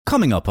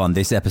Coming up on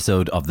this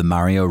episode of the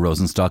Mario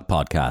Rosenstock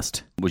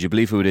podcast. Would you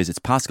believe who it is? It's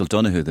Pascal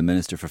Donoghue, the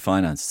Minister for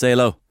Finance. Say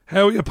hello.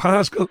 How are you,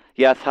 Pascal?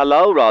 Yes,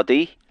 hello,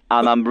 Roddy.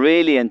 And I'm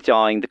really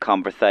enjoying the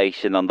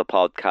conversation on the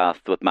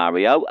podcast with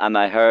Mario. And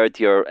I heard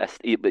your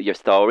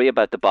story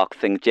about the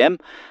boxing gym.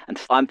 And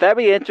I'm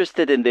very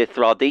interested in this,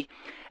 Roddy.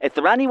 Is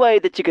there any way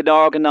that you could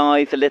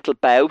organise a little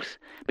bout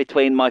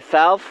between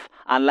myself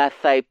and,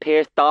 let's say,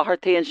 Pierce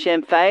Doherty and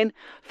Sinn Féin?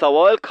 So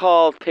I'll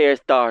call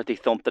Pierce Doherty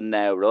something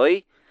now,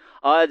 right?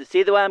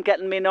 See the way I'm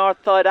getting my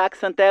north side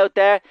accent out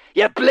there?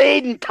 You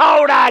bleeding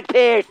toe rag,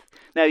 Pierce!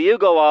 Now you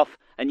go off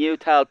and you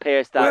tell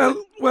Pierce that.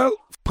 Well,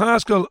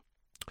 Pascal,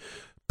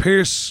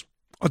 Pierce,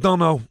 I don't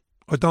know.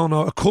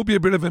 It could be a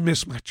bit of a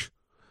mismatch.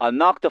 I'll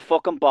knock the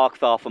fucking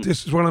box off him.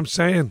 This is what I'm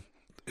saying.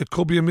 It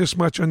could be a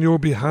mismatch on your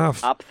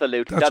behalf.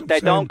 Absolutely.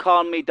 They don't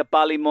call me the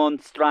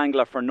Ballymun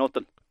Strangler for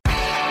nothing.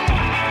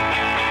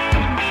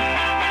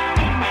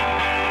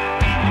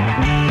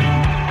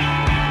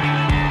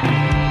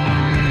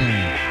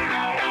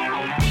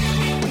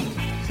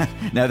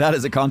 Now that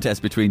is a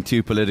contest between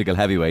two political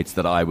heavyweights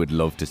that I would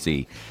love to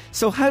see.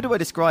 So how do I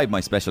describe my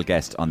special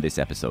guest on this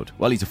episode?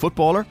 Well, he's a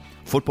footballer,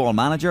 football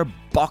manager,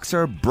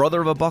 boxer,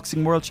 brother of a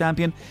boxing world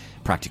champion,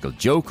 practical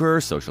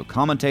joker, social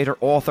commentator,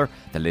 author.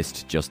 The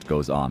list just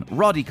goes on.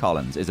 Roddy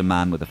Collins is a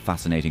man with a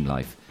fascinating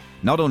life.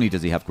 Not only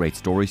does he have great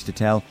stories to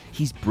tell,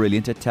 he's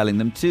brilliant at telling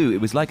them too.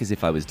 It was like as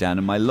if I was down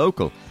in my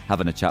local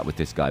having a chat with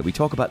this guy. We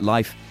talk about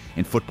life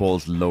in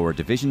football's lower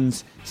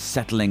divisions,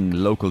 settling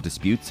local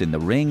disputes in the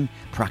ring,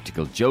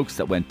 practical jokes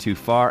that went too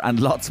far,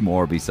 and lots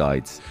more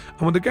besides.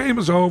 And when the game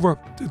was over,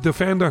 the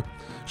defender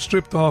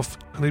stripped off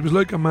and he was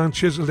like a man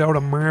chiselled out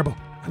of marble.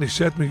 And he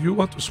said to me, "You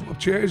want to swap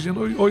chairs? You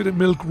know, I had a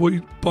milk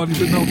white body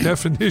with no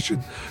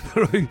definition."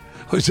 Right?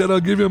 I said, "I'll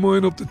give you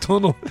mine up the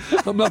tunnel.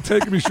 I'm not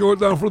taking my shirt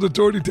down for the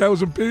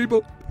 30,000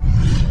 people."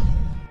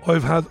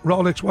 I've had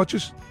Rolex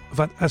watches. I've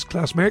had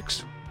S-Class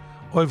Mercs.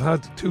 I've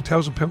had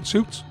 £2,000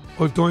 suits.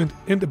 I've dined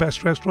in the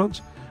best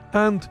restaurants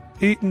and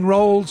eaten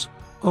rolls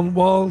on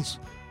walls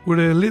with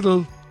a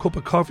little cup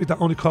of coffee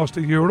that only cost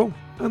 €1.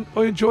 And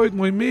I enjoyed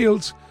my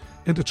meals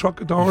in the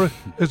Trocadero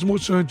as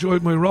much as I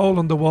enjoyed my roll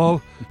on the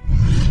wall.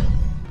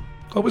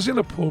 I was in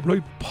a pub,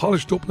 right,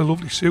 polished up in a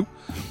lovely suit,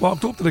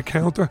 walked up to the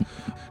counter.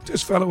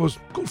 This fella was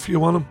good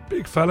few on him,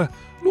 big fella,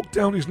 looked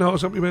down his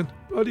nose at me, went,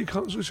 "Roddy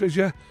Collins?" I says,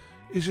 "Yeah."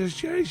 He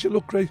says, "Yeah, you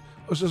look great."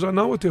 I says, "I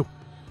know I do."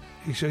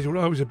 He says, "You're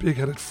always a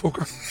big-headed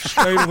fucker."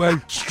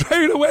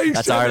 Straight away.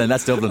 That's Ireland,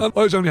 that's Dublin. And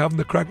I was only having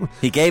the crack.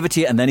 He gave it to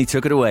you and then he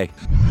took it away.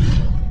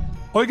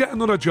 I get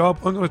another job,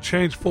 I'm going to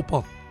change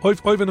football.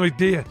 I've an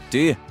idea. Do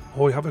you?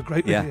 Oh, I have a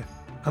great idea.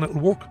 And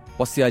it'll work.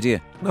 What's the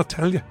idea? I'll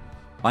tell you.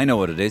 I know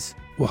what it is.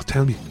 Well,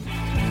 tell me.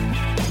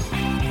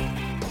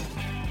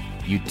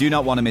 You do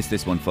not want to miss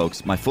this one,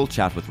 folks. My full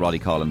chat with Roddy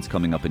Collins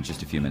coming up in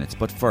just a few minutes.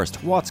 But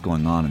first, what's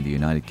going on in the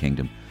United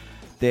Kingdom?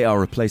 They are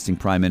replacing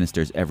prime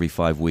ministers every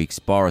 5 weeks.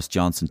 Boris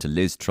Johnson to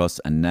Liz Truss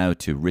and now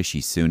to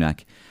Rishi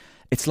Sunak.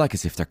 It's like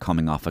as if they're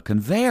coming off a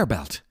conveyor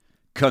belt.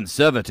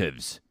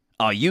 Conservatives,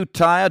 are you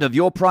tired of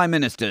your prime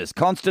ministers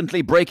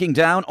constantly breaking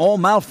down or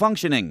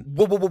malfunctioning?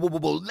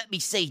 Whoa. Let me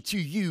say to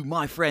you,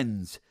 my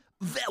friends,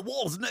 there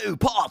was no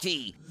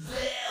party.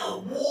 There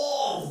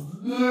was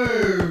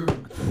no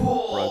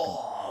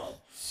party.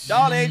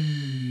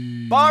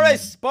 Darling,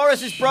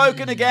 Boris is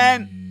broken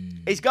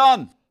again. He's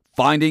gone.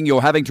 Finding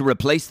you're having to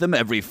replace them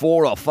every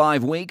 4 or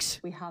 5 weeks?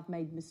 We have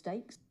made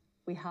mistakes. Oh,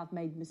 God. We have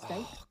made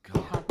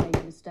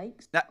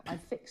mistakes. I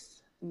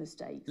fixed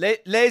mistakes.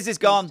 Liz is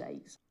gone.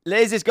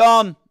 Liz is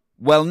gone.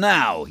 Well,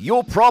 now,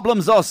 your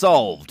problems are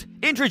solved.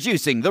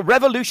 Introducing the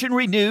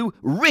revolutionary new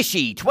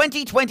Rishi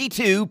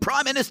 2022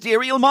 Prime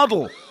Ministerial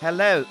Model.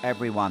 Hello,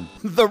 everyone.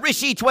 The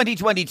Rishi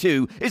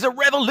 2022 is a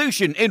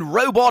revolution in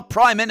robot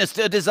Prime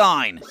Minister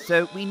design.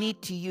 So we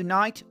need to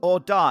unite or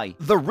die.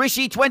 The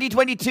Rishi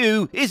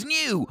 2022 is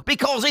new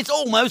because it's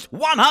almost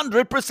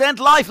 100%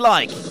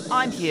 lifelike.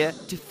 I'm here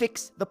to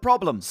fix the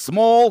problem.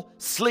 Small,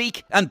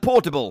 sleek, and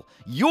portable.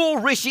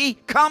 Your Rishi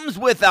comes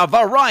with a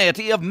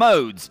variety of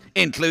modes,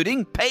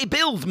 including pay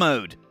bills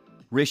mode.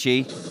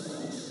 Rishi,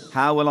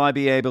 how will I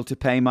be able to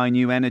pay my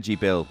new energy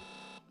bill?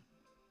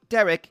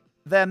 Derek,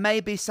 there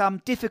may be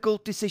some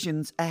difficult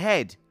decisions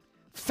ahead.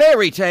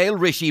 Fairy tale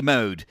Rishi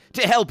mode,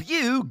 to help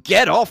you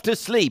get off to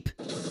sleep.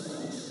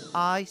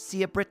 I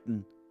see a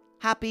Britain,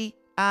 happy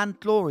and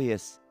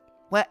glorious,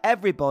 where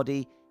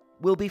everybody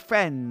will be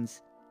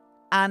friends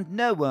and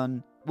no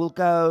one will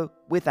go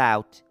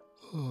without.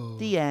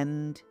 The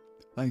end.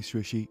 Thanks,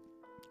 Rishi.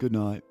 Good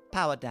night.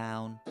 Power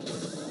down.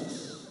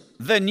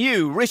 The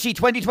new Rishi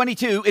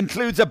 2022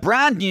 includes a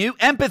brand new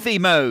empathy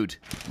mode.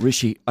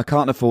 Rishi, I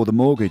can't afford the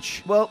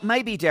mortgage. Well,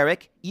 maybe,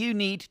 Derek, you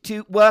need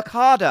to work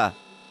harder.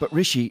 But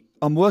Rishi,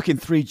 I'm working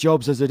 3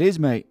 jobs as it is,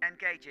 mate.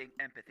 Engaging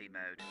empathy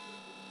mode.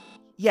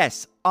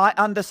 Yes, I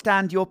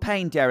understand your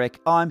pain, Derek.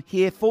 I'm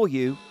here for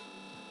you.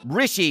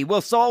 Rishi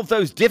will solve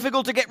those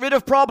difficult to get rid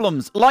of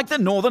problems, like the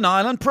Northern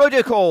Ireland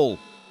Protocol.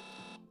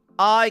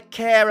 I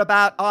care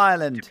about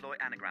Ireland. Deploy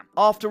anagram.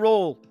 After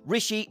all,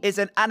 Rishi is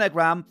an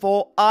anagram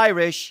for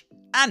Irish.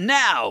 And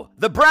now,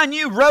 the brand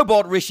new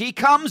robot Rishi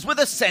comes with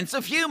a sense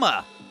of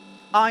humour.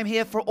 I'm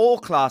here for all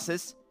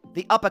classes.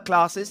 The upper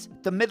classes,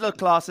 the middle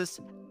classes,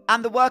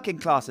 and the working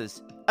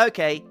classes.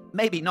 Okay,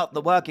 maybe not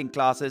the working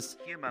classes.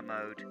 Humour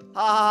mode.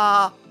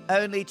 Ha,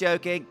 only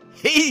joking.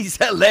 He's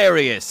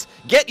hilarious.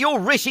 Get your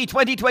Rishi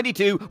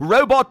 2022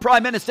 Robot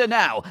Prime Minister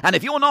now. And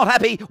if you're not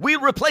happy,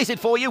 we'll replace it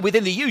for you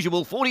within the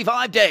usual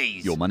 45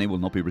 days. Your money will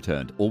not be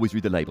returned. Always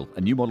read the label.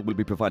 A new model will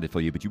be provided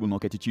for you, but you will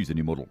not get to choose a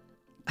new model.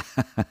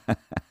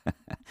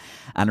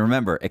 And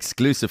remember,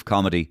 exclusive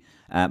comedy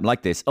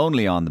like this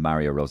only on the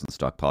Mario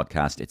Rosenstock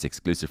podcast. It's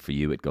exclusive for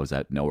you. It goes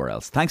out nowhere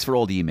else. Thanks for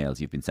all the emails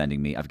you've been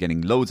sending me. I've been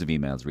getting loads of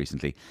emails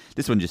recently.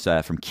 This one just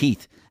from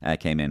Keith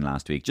came in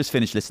last week. Just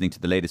finished listening to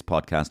the latest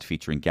podcast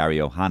featuring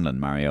Gary O'Hanlon,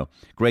 Mario.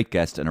 Great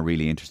guest and a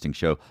really interesting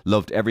show.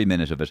 Loved every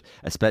minute of it,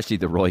 especially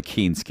the Roy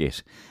Keane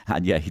skit.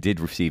 And yeah, he did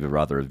receive a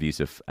rather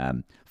abusive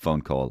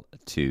phone call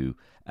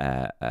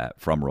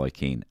from Roy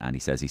Keane, and he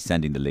says he's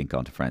sending the link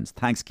on to friends.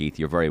 Thanks, Keith.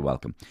 You're very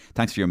welcome.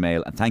 Thanks for your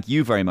mail, and thank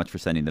you very much for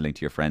sending the link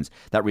to your friends.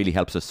 That really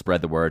helps us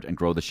spread the word and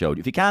grow the show.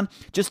 If you can,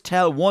 just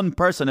tell one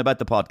person about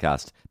the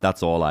podcast.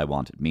 That's all I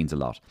want. It means a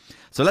lot.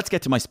 So let's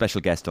get to my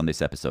special guest on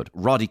this episode,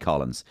 Roddy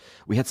Collins.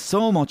 We had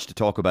so much to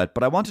talk about,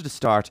 but I wanted to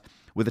start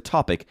with a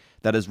topic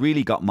that has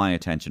really got my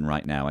attention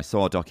right now. I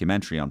saw a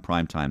documentary on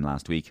Primetime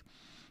last week,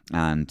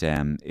 and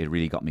it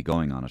really got me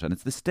going on it. And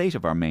it's the state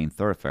of our main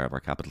thoroughfare of our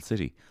capital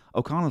city,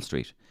 O'Connell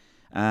Street.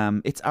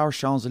 It's our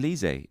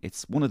Champs-Élysées.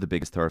 It's one of the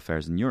biggest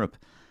thoroughfares in Europe.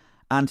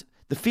 And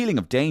the feeling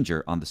of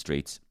danger on the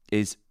streets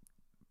is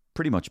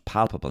pretty much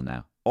palpable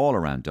now, all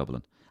around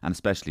Dublin, and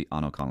especially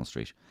on O'Connell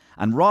Street.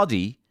 And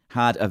Roddy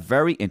had a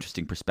very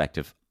interesting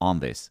perspective on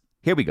this.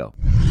 Here we go.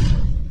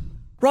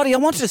 Roddy, I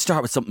wanted to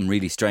start with something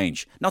really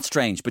strange. Not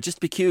strange, but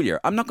just peculiar.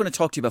 I'm not going to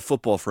talk to you about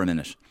football for a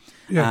minute.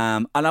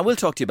 Yeah. And I will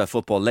talk to you about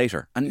football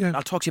later. And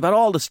I'll talk to you about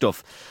all the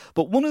stuff.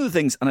 But one of the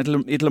things, and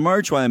it'll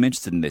emerge why I'm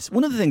interested in this,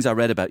 one of the things I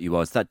read about you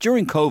was that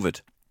during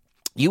COVID,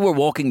 you were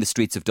walking the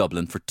streets of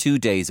Dublin for 2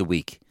 days a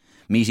week,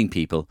 meeting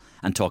people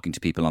and talking to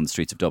people on the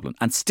streets of Dublin.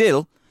 And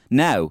still,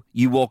 now,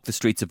 you walk the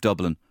streets of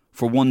Dublin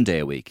for 1 day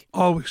a week.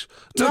 Always.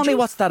 Tell me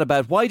what's that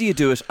about? Why do you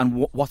do it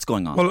and what's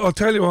going on? Well, I'll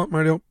tell you what,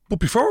 Mario. But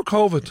before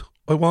COVID,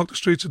 I walked the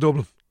streets of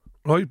Dublin,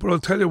 right? But I'll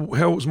tell you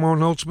how it was more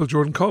noticeable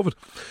during COVID.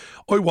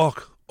 I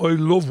walk. I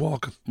love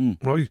walking,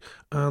 right?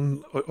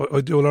 And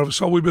I do a lot of it.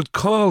 So we would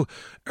call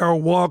our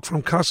walk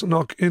from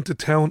Castleknock into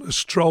town a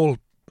stroll,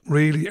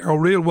 really. Our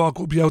real walk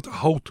would be out to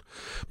Hout.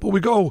 But I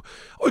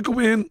go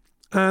in,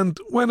 and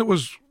when it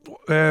was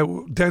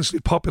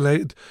densely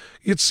populated,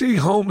 you'd see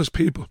homeless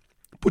people,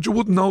 but you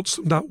wouldn't notice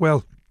them that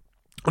well.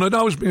 And I'd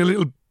always bring a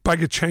little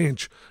bag of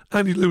change.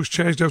 Any loose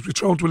change that we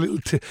throw into a little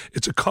tin.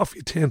 It's a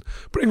coffee tin.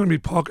 Bring it in my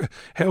pocket.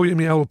 How are you,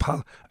 me old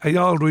pal? Are you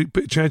all right?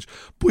 Bit of change.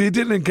 But you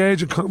didn't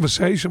engage in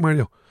conversation,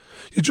 Mario.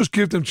 You just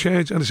give them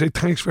change and they say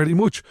thanks very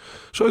much.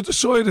 So I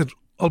decided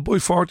I'll buy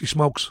 40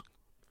 smokes.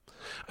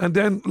 And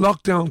then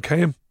lockdown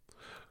came.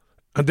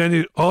 And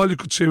then all you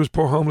could see was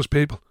poor homeless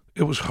people.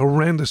 It was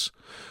horrendous.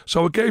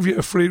 So I gave you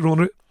a free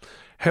run.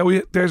 How are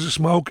you? There's a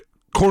smoke.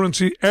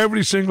 Currency,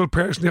 every single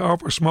person they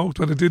offer smoked,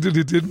 whether they did or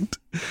they didn't.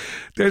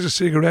 There's a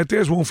cigarette,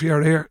 there's one for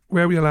your ear.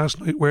 Where were you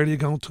last night? Where are you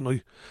going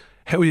tonight?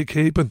 How are you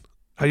keeping?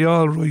 Are you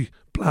all right?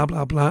 Blah,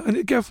 blah, blah. And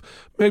you give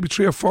maybe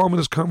 3 or 4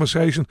 minutes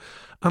conversation.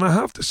 And I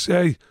have to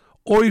say,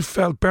 I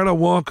felt better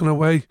walking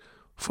away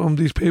from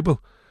these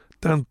people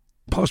than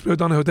possibly I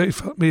don't know how they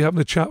felt, me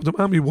having a chat with them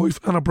and my wife,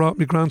 and I brought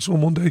my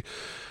grandson one day.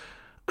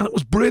 And it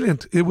was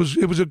brilliant. It was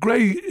a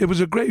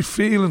great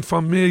feeling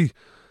for me.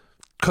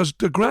 Because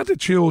the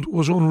gratitude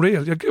was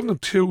unreal. You're giving them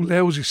 2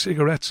 lousy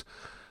cigarettes.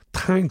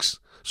 Thanks.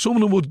 Some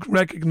of them would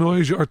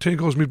recognise you or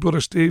think, oh, it's my brother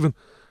Stephen.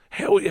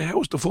 How are you?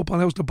 How's the football?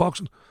 How's the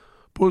boxing?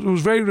 But it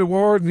was very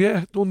rewarding.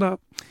 Yeah, done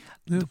that.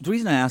 Yeah. The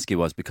reason I ask you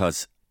was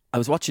because I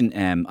was watching,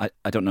 I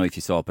don't know if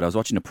you saw it, but I was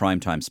watching a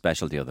Primetime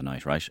special the other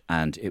night, right?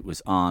 And it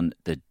was on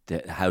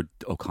how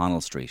O'Connell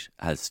Street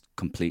has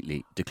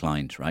completely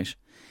declined, right?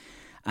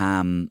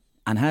 And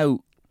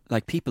how,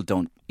 like, people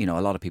don't, a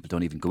lot of people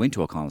don't even go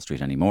into O'Connell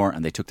Street anymore,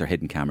 and they took their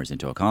hidden cameras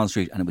into O'Connell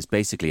Street, and it was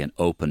basically an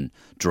open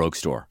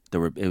drugstore.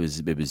 It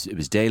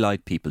was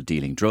daylight, people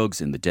dealing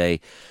drugs in the day.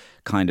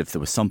 There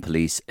was some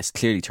police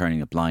clearly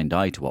turning a blind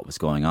eye to what was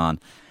going on,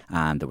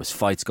 and there was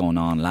fights going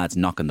on, lads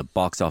knocking the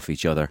box off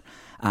each other,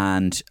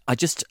 and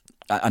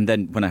and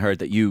then when I heard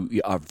that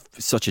you are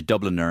such a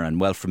Dubliner and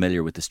well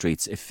familiar with the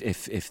streets,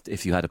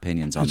 if you had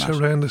opinions on that. It's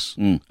horrendous.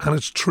 And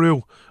it's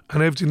true.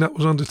 And everything that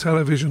was on the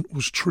television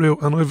was true.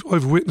 And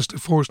I've witnessed it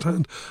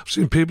firsthand. I've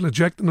seen people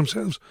ejecting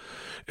themselves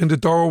in the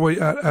doorway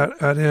at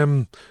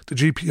the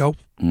GPO.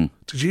 The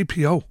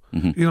GPO.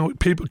 Mm-hmm.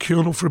 People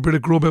queuing up for a bit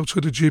of grub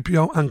outside the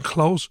GPO and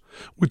clothes,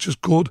 which is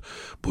good.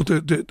 But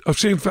I've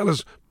seen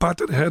fellas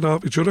batter the head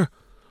off each other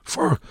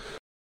for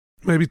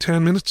maybe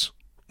 10 minutes.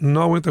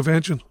 No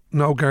intervention,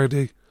 no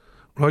Gardaí,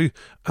 right?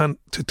 And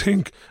to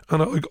think,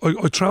 and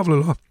I travel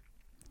a lot,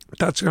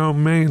 that's our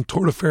main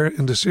thoroughfare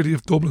in the city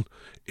of Dublin.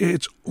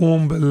 It's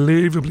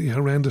unbelievably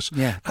horrendous.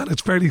 Yeah. And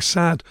it's very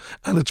sad,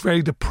 and it's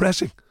very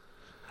depressing,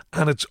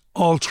 and it's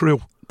all true.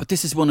 But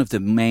this is one of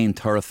the main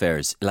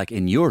thoroughfares, like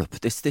in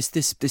Europe.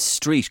 This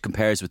street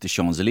compares with the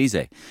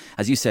Champs-Élysées.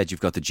 As you said, you've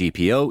got the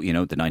GPO, you know,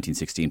 the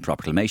 1916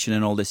 proclamation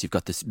and all this. You've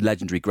got this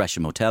legendary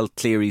Gresham Hotel,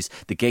 Cleary's,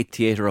 the Gate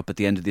Theatre up at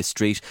the end of this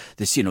street.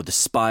 This, you know, the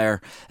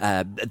Spire,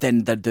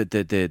 then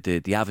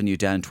the avenue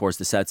down towards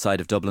the south side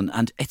of Dublin,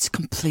 and it's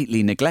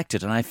completely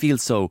neglected. And I feel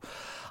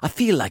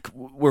like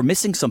we're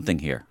missing something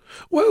here.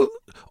 Well,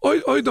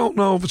 I don't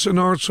know if it's a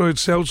north side,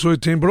 south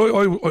side thing, but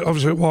I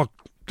obviously walk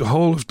the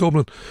whole of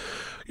Dublin.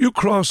 You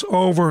cross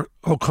over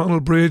O'Connell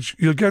Bridge,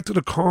 you'll get to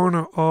the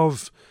corner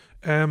of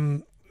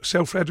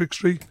South Frederick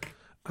Street,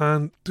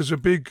 and there's a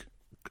big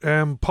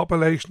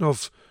population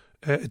of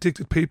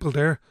addicted people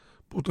there.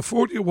 But the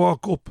further you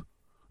walk up,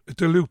 it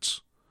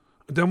dilutes.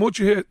 And then once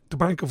you hit the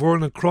Bank of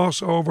Ireland and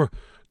cross over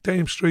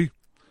Dame Street,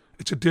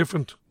 it's a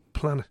different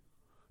planet.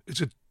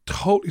 It's a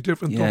totally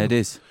different Dublin. Yeah, it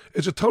is.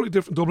 It's a totally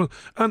different Dublin.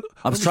 And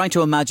I was trying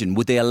to imagine,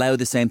 would they allow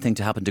the same thing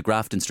to happen to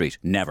Grafton Street?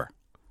 Never.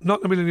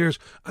 Not in a million years.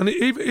 And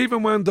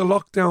even when the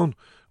lockdown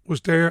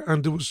was there,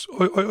 and there was,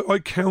 I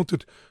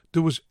counted,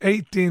 there was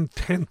 18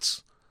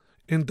 tents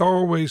in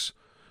doorways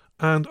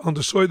and on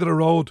the side of the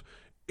road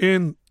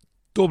in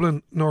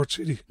Dublin North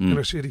City,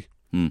 inner city.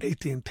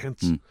 18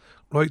 tents.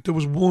 Right, there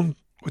was one,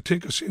 I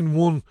think I seen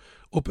one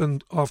up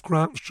and off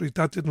Grantham Street.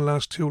 That didn't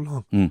last too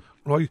long.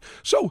 Right,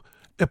 so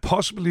it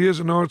possibly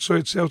is a north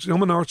side, south side.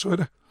 I'm a north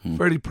sider,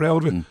 very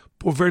proud of it,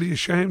 but very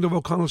ashamed of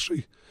O'Connell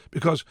Street,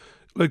 because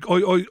like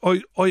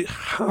I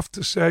have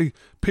to say,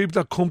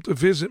 people that come to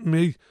visit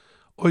me,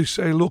 I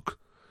say, look,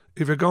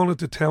 if you're going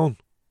into town,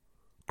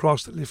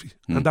 cross the Liffey,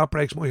 and that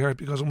breaks my heart,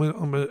 because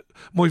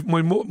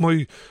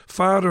my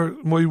father,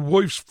 my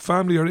wife's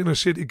family are inner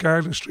city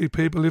Garden Street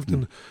people. Lived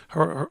in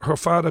her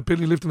father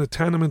Billy lived in a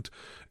tenement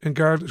in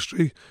Garden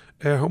Street.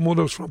 Her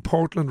mother was from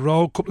Portland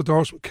Road, a couple of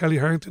doors from Kelly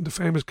Harrington, the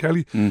famous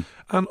Kelly, and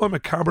I'm a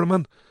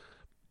Cabraman,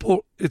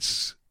 but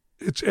it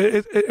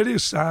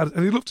is sad,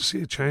 and you'd love to see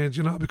it change,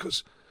 you know,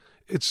 because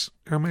it's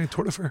our main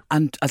thoroughfare.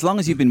 And as long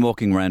as you've been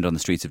walking around on the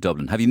streets of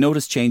Dublin, have you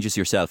noticed changes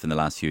yourself in the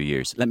last few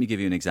years? Let me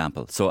give you an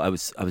example. So I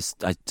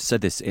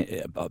said this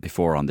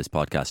before on this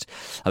podcast.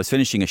 I was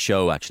finishing a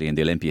show actually in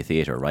the Olympia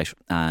Theatre, right,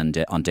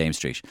 and on Dame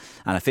Street,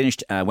 and I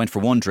finished. Went for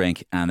one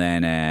drink, and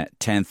then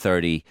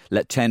 10:30,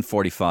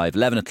 10:45,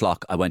 11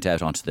 o'clock, I went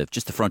out onto the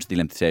front of the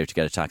Olympia Theatre to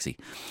get a taxi,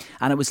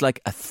 and it was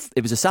like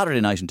it was a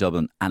Saturday night in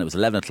Dublin, and it was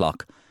 11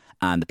 o'clock,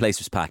 and the place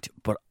was packed.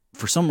 But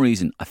for some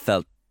reason, I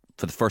felt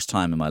for the first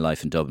time in my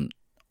life in Dublin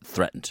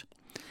threatened.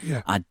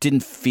 Yeah. I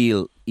didn't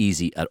feel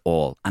easy at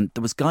all. And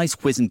there was guys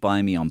whizzing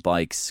by me on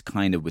bikes,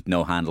 kind of with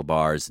no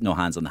handlebars, no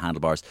hands on the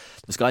handlebars.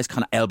 There was guys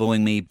kind of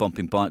elbowing me,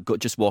 bumping by,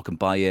 just walking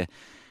by you.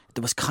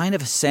 There was kind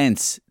of a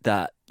sense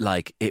that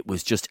like it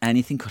was just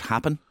anything could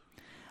happen.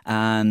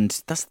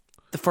 And that's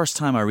the first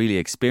time I really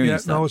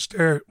experienced that. No, it's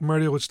there,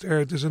 Mario, it's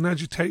there. There's an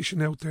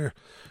agitation out there,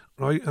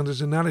 right? And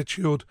there's an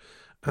attitude,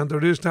 and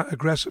there is that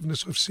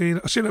aggressiveness. I seen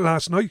it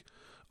last night.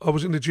 I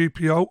was in the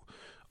GPO.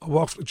 I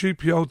walked from the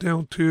GPO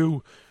down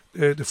to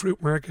the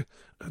fruit market,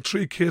 and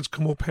 3 kids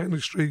come up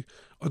Henry Street.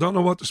 I don't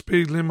know what the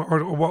speed limit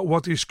or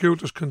what these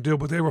scooters can do,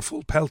 but they were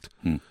full pelt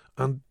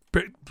and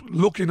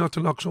lucky not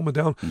to knock someone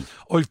down.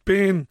 I've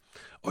been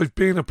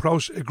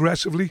approached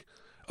aggressively.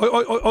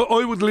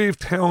 I would leave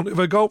town if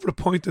I go over a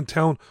point in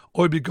town.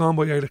 I'd be gone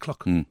by 8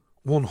 o'clock.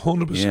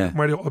 100%,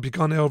 Mario. I'd be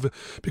gone out of it,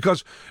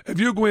 because if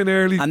you go in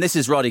early, and this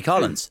is Roddy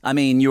Collins. I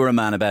mean, you're a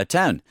man about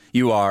town.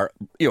 You're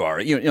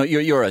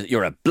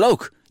a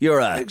bloke. You're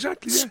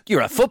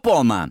a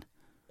football man.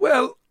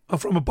 Well, I'm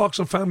from a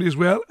boxing family as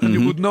well, and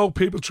you would know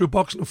people through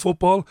boxing and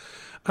football.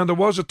 And there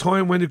was a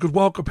time when you could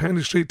walk up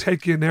Henry Street,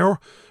 take you an hour,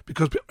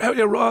 because how are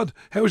you, Rod?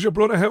 How's your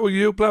brother? How are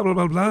you? Blah blah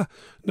blah blah.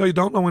 No, you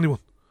don't know anyone,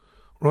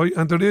 right?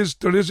 And there is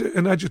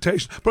an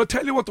agitation. But I'll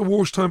tell you what, the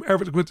worst time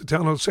ever to go into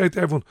town, I'll say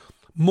to everyone,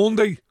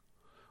 Monday,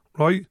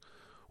 right,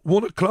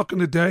 1 o'clock in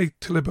the day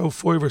till about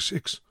 5 or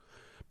 6,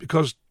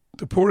 because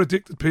the poor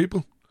addicted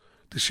people,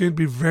 they seem to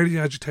be very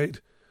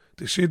agitated.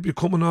 They seem to be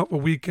coming off a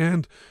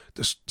weekend.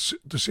 There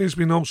seems to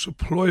be no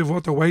supply of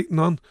what they're waiting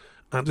on,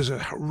 and there's a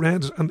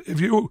horrendous. And if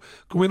you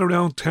go in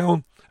around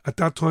town at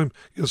that time,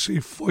 you'll see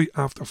fight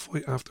after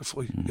fight after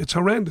fight. It's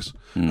horrendous,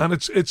 and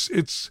it's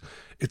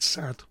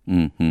sad.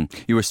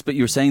 You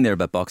were saying there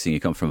about boxing. You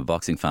come from a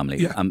boxing family.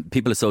 Yeah.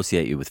 People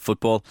associate you with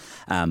football,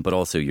 but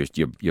also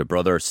your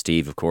brother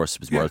Steve, of course,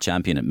 was world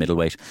champion at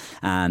middleweight,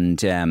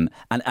 and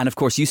of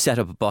course you set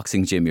up a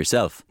boxing gym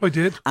yourself. I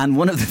did. And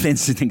one of the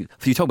things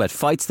you talked about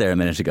fights there a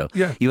minute ago.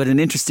 Yeah. You had an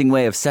interesting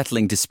way of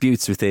settling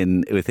disputes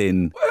within.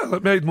 Well,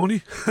 it made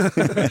money.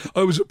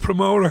 I was a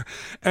promoter.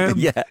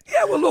 Yeah.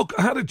 Well, look,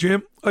 I had a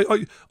gym.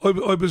 I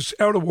was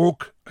out of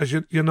work, as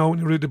you know when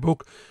you read the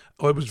book.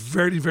 I was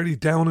very, very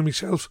down on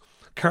myself.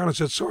 Karen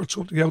said, sort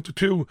something out. The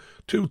two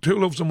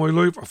loves of my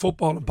life are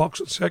football and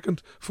boxing,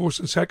 first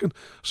and second.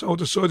 So I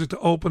decided to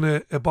open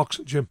a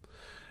boxing gym.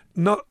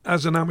 Not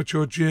as an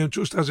amateur gym,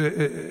 just as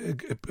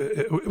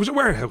it was a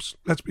warehouse,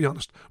 let's be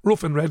honest,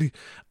 rough and ready.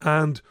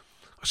 And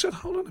I said,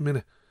 hold on a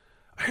minute.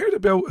 I heard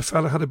about a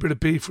fella had a bit of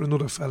beef for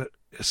another fella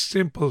a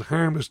simple,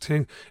 harmless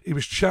thing. He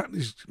was chatting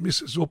his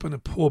missus up in a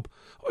pub.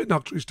 I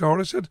knocked at his door.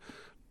 I said,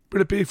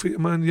 bit of beef for you,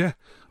 man, yeah.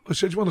 I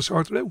said, you want to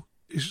sort it out?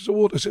 He says, oh,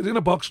 what? I said, in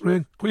a boxing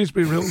ring,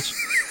 Queensbury rules,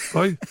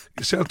 right?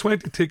 You sell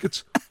 20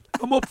 tickets.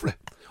 I'm up for it.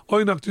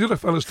 I knocked the other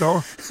fella's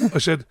door. I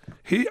said,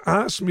 he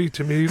asked me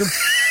to meet him,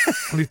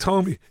 and he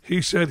told me,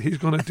 he said he's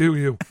going to do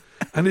you.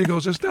 And he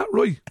goes, is that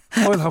right?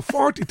 I'll have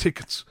 40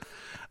 tickets.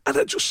 And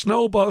it just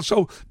snowballed.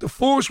 So the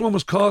first one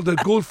was called the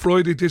Good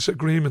Friday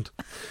Disagreement,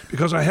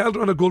 because I held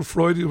her on a Good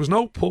Friday. There was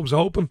no pubs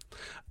open,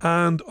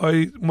 and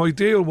my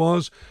deal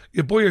was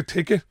you buy a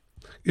ticket,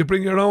 you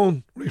bring your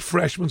own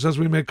refreshments, as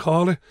we may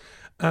call it,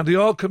 and they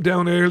all come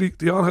down early.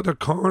 They all had their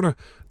corner.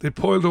 They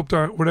piled up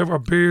their whatever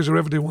beers or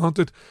whatever they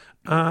wanted,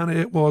 and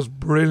it was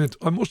brilliant.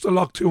 I must have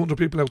locked 200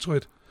 people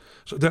outside.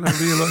 So then I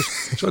realised.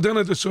 So then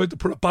I decided to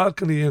put a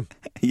balcony in.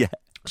 Yeah.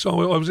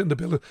 So I was in the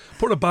building,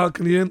 put a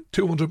balcony in,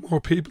 200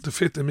 more people to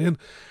fit them in.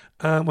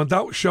 And when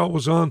that show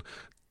was on,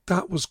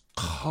 that was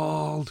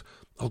called,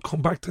 I'll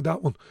come back to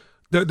that one.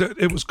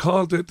 It was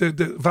called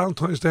the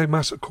Valentine's Day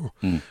Massacre.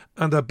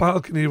 And the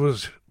balcony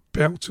was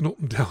bouncing up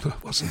and down.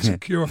 It wasn't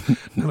secure.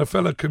 And a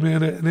fella came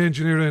in, an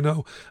engineer I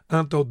know,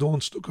 Anto Dunn,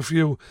 stuck a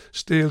few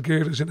steel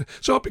girders in it.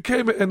 So it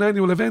became an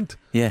annual event.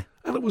 Yeah.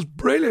 And it was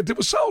brilliant. It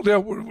was sold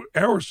out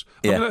hours.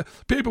 Yeah. I mean,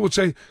 people would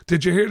say,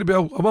 did you hear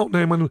about, I won't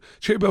name anyone,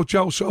 hear about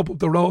Joe Soap up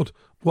the road?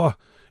 What?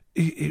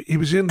 He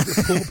was in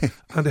the pub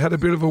and they had a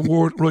bit of a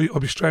word, right, I'll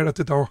be straight at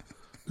the door.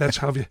 Let's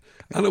have you.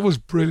 And it was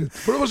brilliant.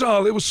 But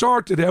it was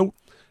sorted out.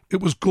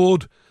 It was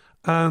good.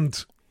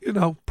 And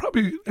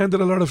probably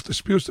ended a lot of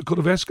disputes that could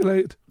have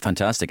escalated.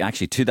 Fantastic.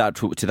 Actually, to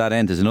that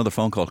end, there's another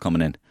phone call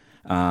coming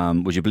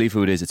in. Would you believe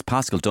who it is? It's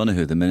Pascal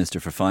Donoghue, the Minister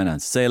for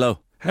Finance. Say hello.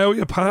 How are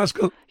you,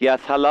 Pascal? Yes,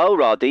 hello,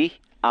 Roddy.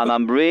 And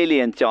I'm really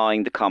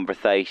enjoying the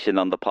conversation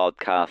on the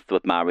podcast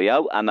with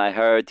Mario. And I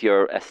heard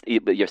your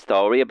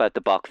story about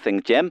the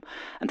boxing gym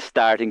and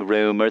starting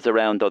rumours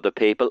around other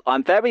people.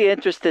 I'm very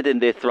interested in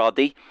this,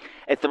 Roddy.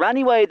 Is there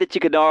any way that you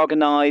could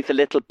organise a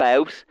little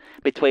bout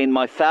between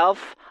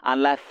myself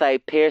and, let's say,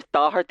 Pierce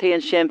Doherty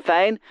and Sinn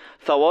Féin?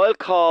 So I'll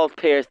call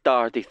Pierce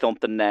Doherty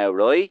something now,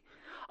 right?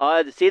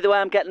 See the way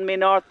I'm getting my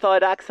north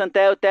side accent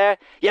out there?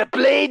 You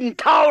bleeding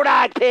toe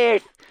rag,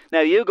 Pierce! Now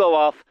you go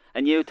off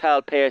and you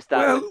tell Pierce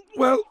that.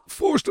 Well,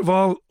 first of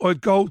all, I'd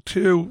go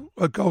to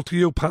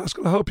you,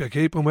 Pascal. I hope you're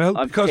keeping well.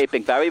 I'm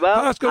keeping very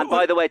well. Pascal, and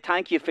by the way,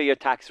 thank you for your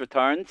tax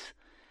returns.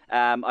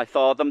 I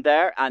saw them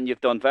there, and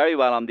you've done very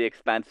well on the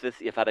expenses.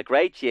 You've had a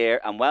great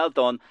year, and well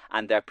done,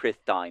 and they're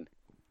pristine.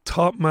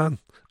 Top man,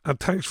 and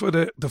thanks for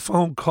the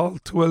phone call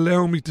to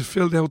allow me to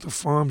fill out the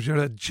forms. You're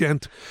a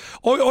gent.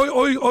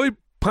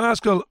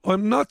 Pascal,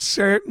 I'm not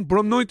certain, but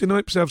I'm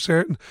 99%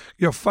 certain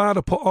your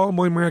father put all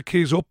my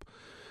marquees up.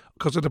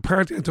 Because at the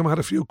party, every time I had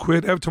a few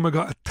quid, every time I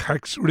got a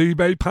tax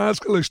rebate,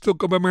 Pascal, I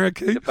stuck up a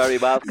marquee. You're very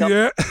welcome.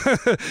 Yeah.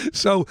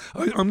 So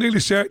I'm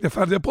nearly certain you've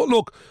had it. But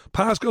look,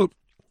 Pascal,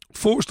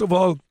 first of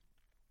all,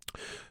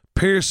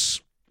 Pierce,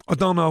 I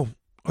don't know.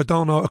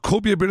 It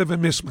could be a bit of a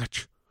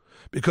mismatch.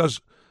 Because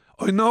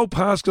I know,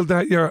 Pascal,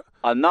 that you're...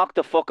 I'll knock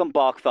the fucking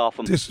box off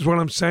him. This is what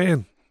I'm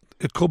saying.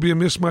 It could be a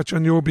mismatch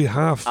on your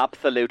behalf.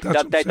 Absolutely.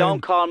 They don't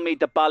call me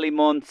the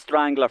Ballymun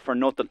Strangler for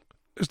nothing.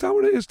 Is that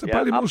what it is? The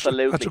Ballymun?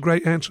 Absolutely. That's a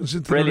great entrance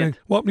into Brilliant. the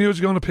ring. What music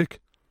are you going to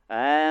pick?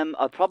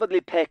 I'll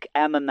probably pick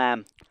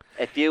Eminem.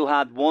 If you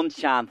had one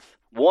chance,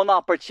 one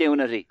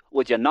opportunity,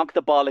 would you knock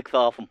the bollocks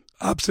off him?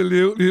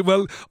 Absolutely.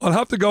 Well, I'll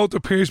have to go to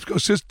Pierce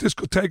because this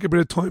could take a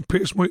bit of time.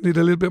 Pierce might need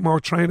a little bit more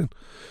training.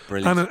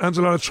 Brilliant. And there's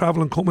a lot of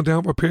travelling coming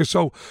down for Pierce.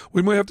 So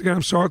we might have to get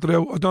him sorted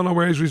out. I don't know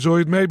where he's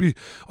reside. Maybe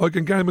I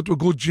can get him into a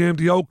good gym,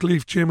 the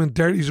Oakleaf gym in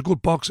Derry's a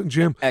good boxing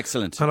gym.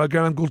 Excellent. And I'll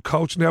get him good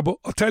coaching there. But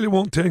I'll tell you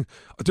one thing.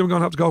 I think I'm going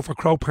to have to go for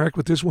Crow Park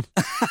with this one.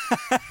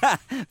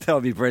 That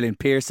would be brilliant.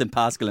 Pierce and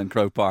Pascal in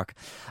Crow Park.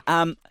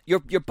 Your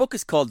book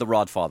is called The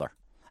Rodfather.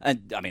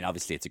 And I mean,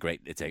 obviously, it's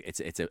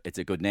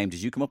a good name.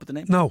 Did you come up with the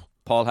name? No.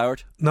 Paul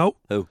Howard? No.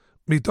 Who?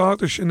 My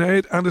daughter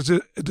Sinead, and there's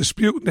a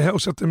dispute in the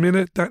house at the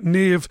minute that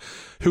Niamh,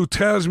 who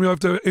tells me I have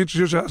to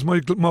introduce her as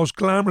my most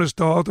glamorous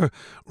daughter,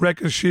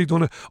 reckons she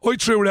done it. I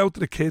threw it out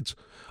to the kids.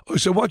 I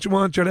said, what do you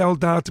want your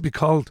old dad to be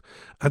called?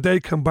 And they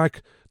come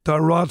back, The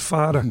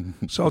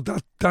Rodfather. So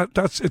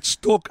that's it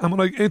stuck. And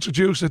when I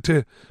introduced it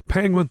to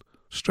Penguin,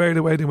 straight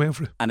away they went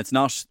for it. And it's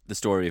not the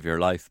story of your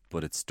life,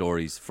 but it's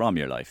stories from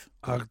your life.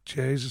 Oh,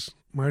 Jesus.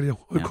 Mario,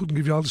 I couldn't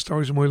give you all the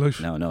stories of my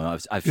life. No.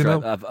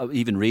 I've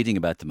even reading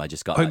about them, I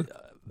just got...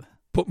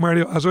 But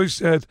Mario, as I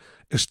said,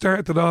 it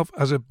started off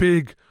as a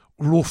big,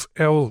 rough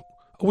owl.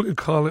 I wouldn't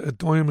call it a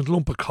diamond,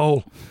 lump of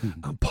coal.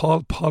 And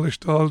Paul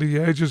polished all the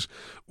edges,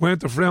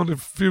 went around a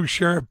few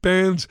sharp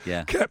bends,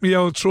 kept me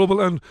out of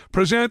trouble, and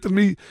presented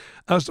me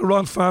as the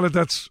Rodfather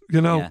that's,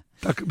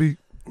 that could be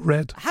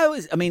read.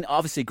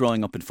 Obviously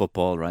growing up in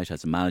football, right,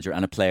 as a manager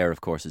and a player,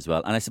 of course, as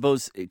well. And I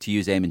suppose, to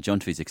use Eamon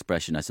Juntfi's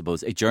expression,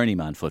 a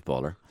journeyman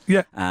footballer.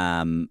 Yeah.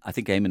 I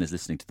think Eamon is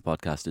listening to the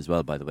podcast as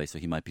well, by the way, so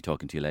he might be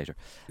talking to you later.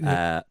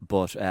 Yeah.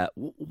 What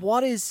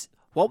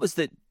was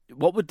the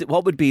what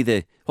would be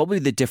the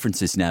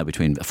differences now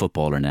between a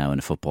footballer now and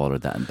a footballer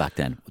and back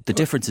then? The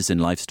differences in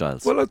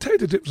lifestyles. Well, I'll tell you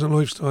the difference in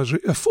lifestyles.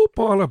 A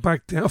footballer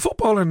back then, a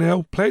footballer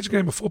now plays a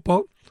game of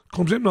football,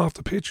 comes in off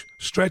the pitch,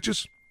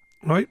 stretches,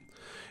 right?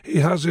 He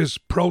has his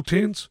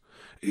proteins,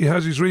 he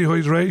has his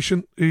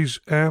rehydration, his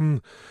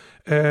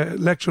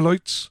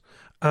electrolytes,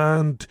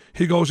 and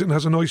he goes in and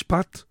has a nice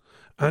bath,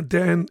 and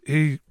then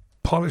he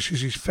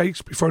polishes his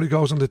face before he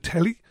goes on the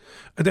telly,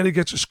 and then he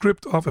gets a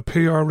script of a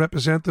PR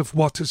representative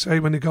what to say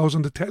when he goes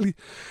on the telly,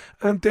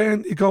 and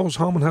then he goes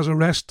home and has a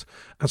rest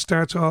and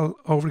starts all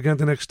over again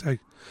the next day.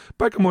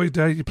 Back in my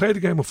day, you played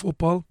a game of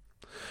football,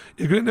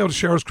 you get in and out of the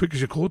shower as quick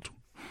as you could,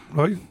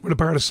 right, with a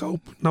bar of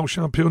soap, no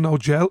shampoo, no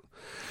gel.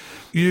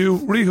 You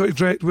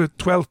rehydrate with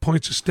 12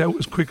 pints of stout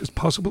as quick as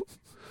possible,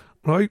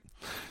 right?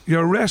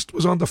 Your rest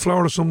was on the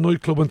floor of some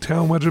nightclub in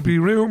town, whether it be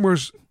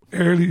Rumours,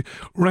 Early,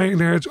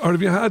 Rainhards, or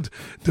if you had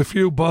the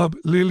few Bob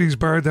Lily's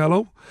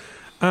Bardello,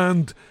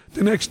 and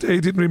the next day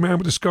you didn't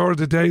remember the score of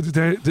the day,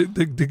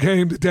 the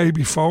game the day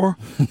before.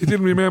 You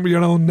didn't remember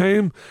your own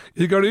name.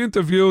 You got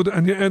interviewed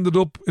and you ended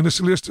up in a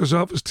solicitor's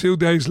office 2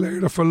 days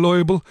later for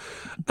libel.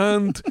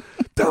 And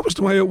that was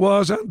the way it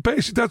was. And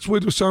basically that's why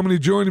there were so many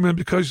journeymen,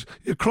 because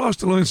you crossed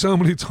the line so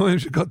many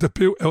times, you got the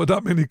boot out of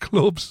that many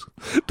clubs.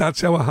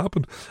 That's how it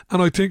happened.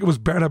 And I think it was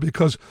better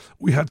because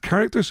we had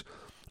characters,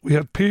 we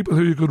had people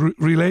who you could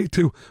relate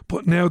to,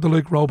 but now they're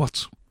like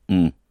robots.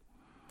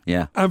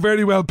 Yeah. And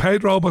very well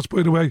paid robots,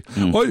 by the way.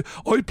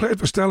 I played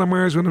for Stella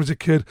Maris when I was a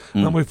kid,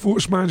 and my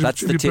first manager was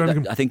Jimmy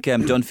Brannigan. I think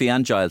Dunphy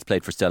and Giles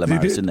played for Stella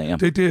Maris, didn't they? Yeah.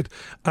 They did.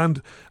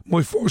 And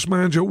my first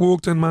manager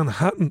worked in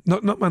Manhattan,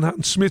 not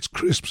Manhattan, Smith's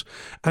Crisps,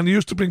 and he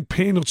used to bring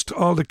peanuts to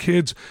all the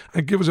kids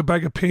and give us a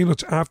bag of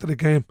peanuts after the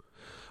game.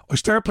 I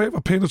started playing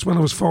with peanuts when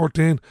I was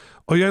 14.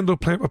 I ended up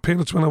playing with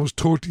peanuts when I was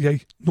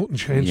 38. Nothing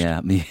changed. Yeah.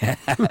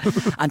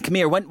 And come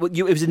here, it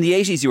was in the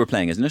 80s you were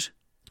playing, isn't it?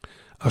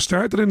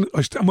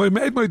 I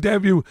made my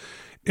debut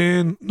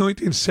in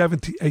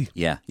 1978.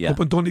 Yeah. Up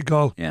in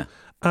Donegal. Yeah.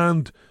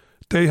 And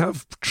they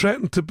have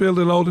threatened to build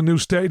a load of new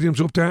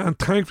stadiums up there, and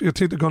thankfully I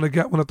think they're going to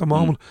get one at the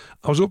moment.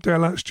 I was up there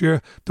last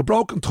year. The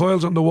broken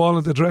tiles on the wall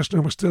in the dressing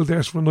room are still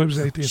there from when I was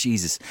 18.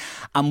 Jesus.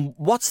 And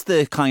what's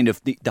the kind of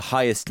the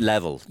highest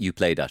level you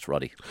played at,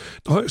 Roddy?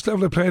 The highest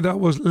level I played at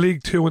was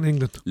League 2 in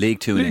England. League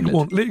 2 in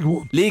England?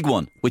 League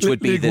 1, which would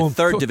be the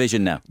third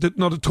division now.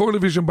 The third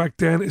division back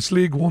then, it's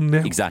League 1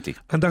 now. Exactly.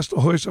 And that's the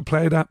highest I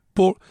played at.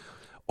 But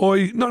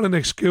not an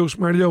excuse,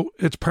 Mario.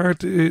 It's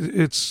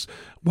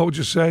what would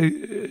you say,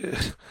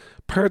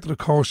 part of the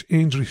course,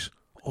 injuries.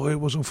 I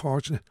was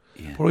unfortunate.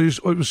 Yeah. But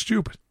I was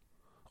stupid.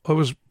 I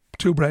was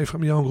too brave for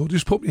my own good.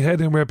 Just put my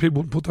head in where people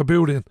wouldn't put their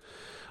boot in.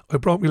 I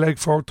broke my leg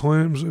 4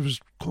 times. I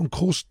was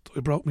concussed. I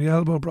broke my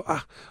elbow.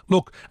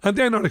 Look, and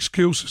they're not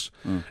excuses.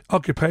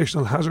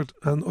 Occupational hazard.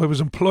 And I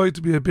was employed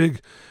to be a big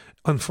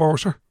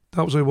enforcer.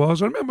 That was what I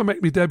was. I remember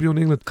making my debut in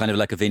England. Kind of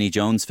like a Vinnie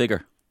Jones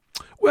figure.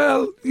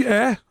 Well,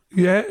 yeah,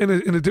 in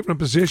a different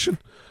position.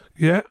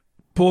 Yeah,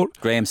 but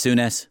Graham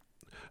Souness.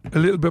 A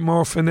little bit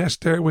more finesse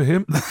there with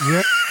him.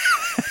 Yeah.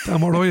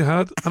 Than what I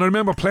had. And I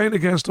remember playing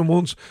against him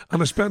once,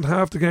 and I spent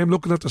half the game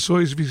looking at the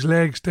size of his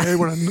legs. They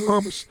were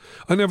enormous.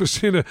 I never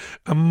seen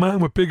a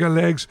man with bigger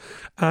legs.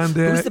 And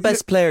who was the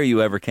best player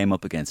you ever came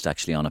up against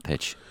actually on a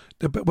pitch?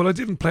 Well, I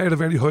didn't play at a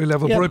very high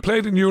level, but I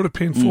played in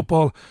European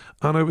football,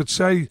 and I would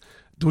say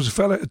there was a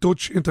fella, a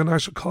Dutch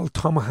international called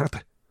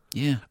Tomahatte.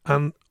 Yeah.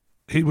 And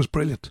he was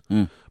brilliant.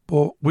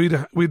 But we'd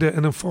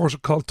an enforcer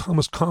called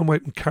Thomas Conway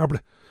in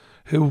Cabra,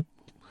 who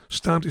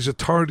stamped his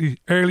authority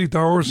early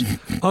doors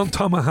on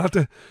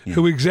Tomahatte,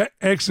 who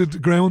exited the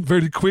ground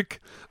very quick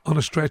on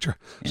a stretcher.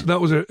 So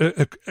that was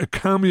a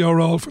cameo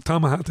role for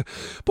Tomahatte.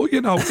 But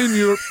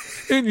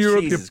in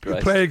Europe you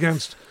play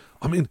against.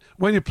 I mean,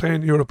 when you play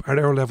in Europe at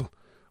our level,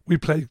 we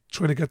play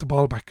trying to get the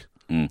ball back.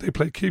 They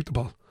play keep the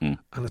ball, and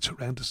it's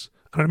horrendous.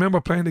 And I remember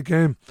playing a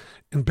game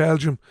in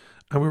Belgium,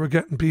 and we were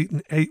getting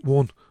beaten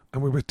 8-1.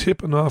 And we were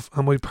tipping off,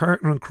 and my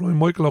partner in crime,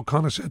 Michael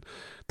O'Connor, said,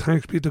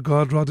 "Thanks be to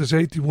God, Rod, there's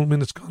 81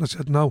 minutes gone." I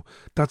said, "No,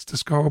 that's the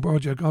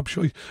scoreboard, you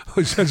gobshite."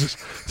 I said,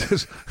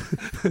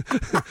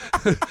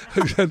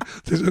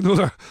 there's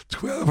another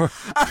 12 or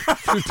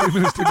 15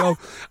 minutes to go.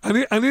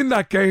 And in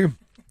that game,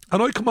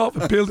 and I come off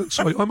a building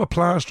site, I'm a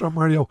plasterer,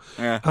 Mario,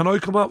 and I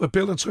come off a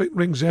building site in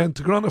Ringsend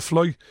to go on a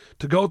flight,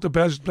 to go to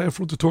Belgium, play in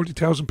front of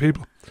 30,000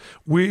 people.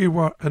 We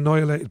were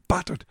annihilated,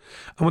 battered.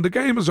 And when the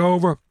game was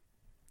over,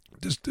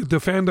 the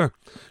defender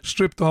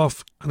stripped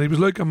off, and he was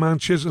like a man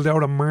chiseled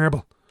out of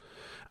marble.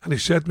 And he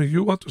said to me,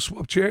 "You want to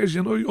swap chairs?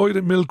 You know, I had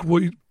a milk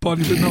white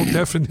body with no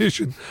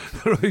definition."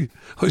 Right?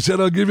 I said,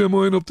 "I'll give you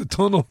mine up the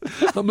tunnel.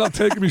 I'm not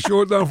taking my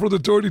shirt down for the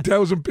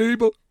 30,000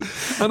 people."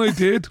 And I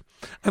did.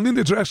 And in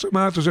the dressing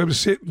room afterwards, I was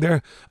sitting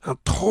there,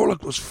 and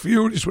Thorlock was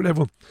furious with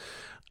everyone,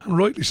 and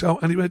rightly so.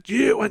 And he went,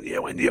 "You and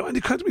you and you," and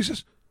he came to me and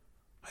says,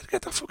 "Where'd you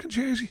get that fucking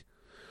jersey?"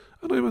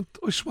 And I went,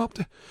 I swapped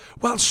it.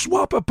 Well,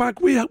 swap it back.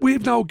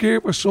 We've no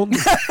gear for Sunday.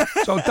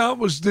 So that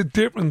was the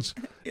difference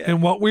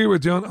in what we were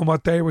doing and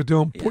what they were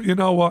doing. But you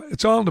know what?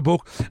 It's all in the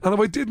book. And if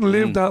I didn't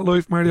live that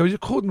life, Mario, you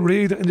couldn't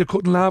read it and you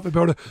couldn't laugh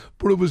about it.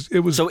 But it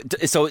was.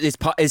 So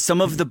is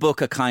some of the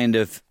book a kind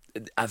of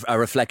a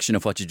reflection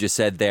of what you just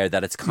said there,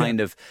 that it's kind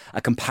of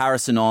a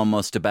comparison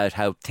almost about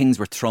how things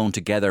were thrown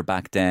together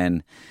back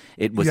then?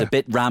 It was a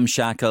bit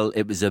ramshackle.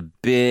 It was a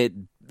bit,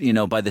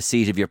 by the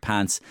seat of your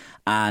pants.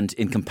 And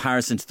in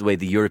comparison to the way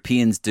the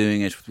Europeans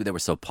doing it, they were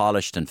so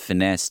polished and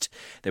finessed.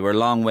 They were a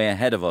long way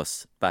ahead of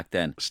us back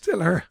then.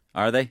 Still are.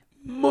 Are they?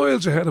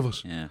 Miles ahead of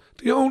us. Yeah.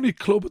 The only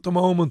club at the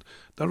moment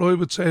that I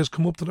would say has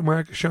come up to the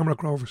mark is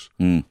Shamrock Rovers.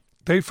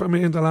 They, for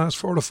me, in the last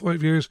 4 to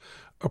 5 years,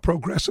 are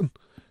progressing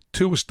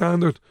to a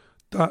standard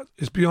that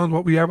is beyond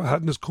what we ever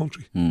had in this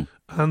country.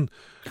 And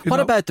what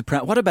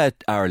about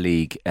our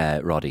league,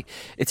 Roddy?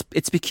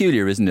 It's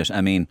peculiar, isn't it?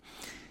 I mean,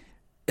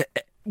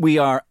 we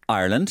are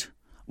Ireland.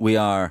 We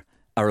are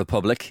a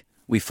republic.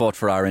 We fought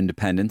for our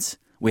independence.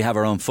 We have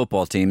our own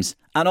football teams,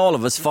 and all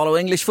of us follow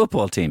English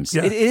football teams.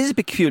 Yeah. It is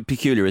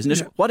peculiar, isn't it?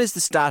 Yeah. What is the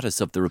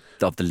status of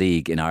the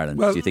league in Ireland?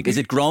 Do you think is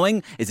it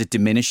growing? Is it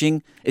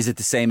diminishing? Is it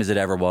the same as it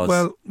ever was?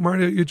 Well,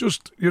 Mario,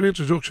 your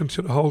introduction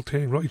to the whole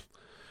thing, right?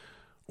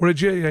 We're a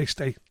GAA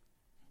state.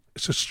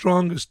 It's the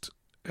strongest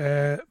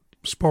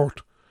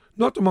sport.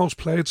 Not the most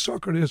played,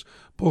 soccer is,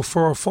 but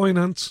for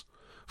finance,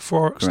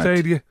 for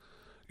stadia,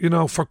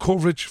 for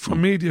coverage, for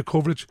media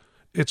coverage,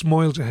 it's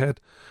miles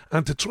ahead.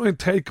 And to try and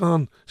take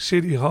on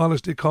City Hall,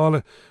 as they call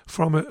it,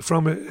 from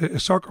a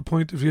soccer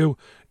point of view,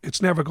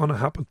 it's never going to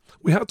happen.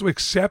 We have to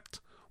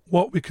accept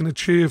what we can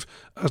achieve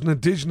as an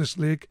indigenous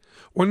league.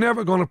 We're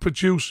never going to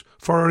produce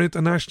for our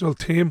international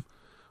team,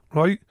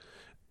 right,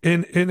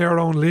 in our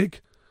own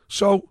league.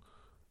 So,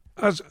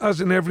 as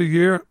in every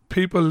year,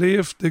 people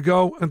leave, they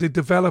go and they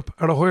develop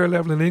at a higher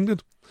level in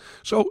England.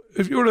 So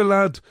if you're a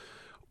lad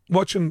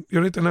watching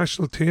your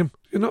international team,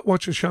 you're not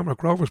watching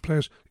Shamrock Rovers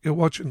players, you're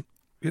watching,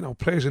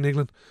 players in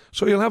England.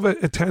 So you'll have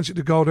a tendency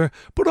to go there.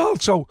 But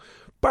also,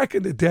 back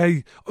in the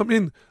day, I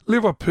mean,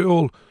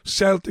 Liverpool,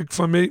 Celtic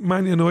for me,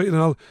 Man United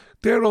and all,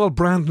 they're all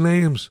brand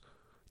names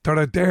that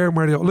are there,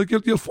 Mario. Like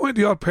you'll find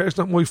the odd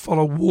person that might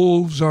follow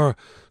Wolves or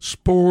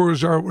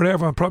Spurs or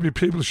whatever, and probably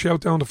people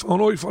shout down the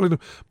phone, you follow them.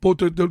 But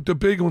the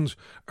big ones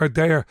are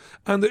there,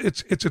 and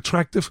it's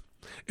attractive.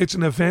 It's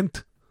an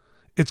event.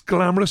 It's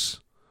glamorous.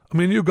 I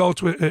mean, you go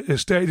to a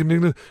stadium in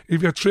England,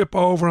 if you trip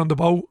over on the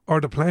boat or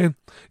the plane,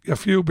 you have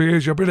a few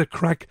beers, you have a bit of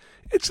crack.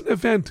 It's an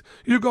event.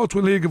 You go to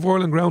a League of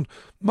Ireland ground,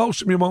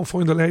 most of them you won't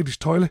find a ladies'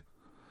 toilet.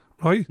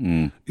 Right?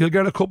 You'll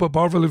get a cup of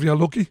Bovril if you're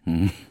lucky.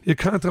 You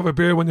can't have a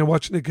beer when you're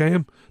watching the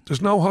game. There's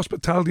no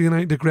hospitality in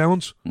any of the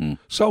grounds.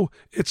 So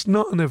it's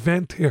not an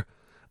event here.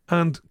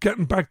 And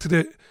getting back to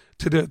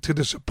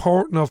the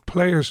supporting of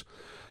players,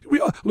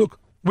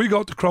 we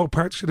go to Croke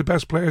Park to see the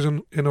best players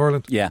in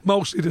Ireland. Yeah.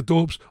 Mostly the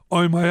Dubs,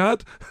 I might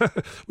add.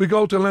 We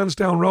go to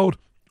Lansdowne Road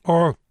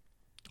or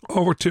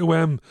over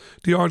to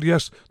the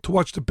RDS to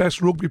watch the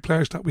best rugby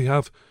players that we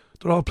have.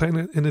 They're all playing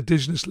in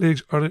indigenous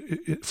leagues or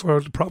for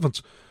the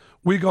province.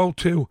 We go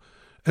to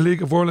a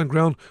League of Ireland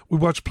ground. We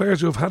watch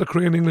players who have had a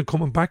career in England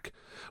coming back.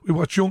 We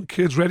watch young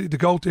kids ready to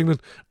go to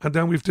England. And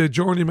then we've the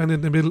journeymen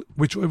in the middle,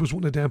 which I was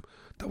one of them,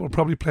 that will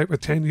probably play for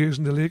 10 years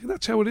in the league. And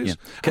that's how it is. Yeah.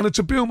 And it's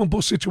a boom and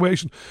bust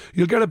situation.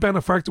 You'll get a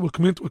benefactor will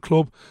come into a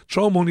club,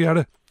 throw money at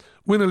it,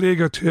 win a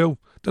league or two.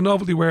 The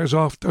novelty wears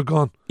off, they're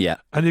gone. Yeah.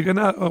 And you can,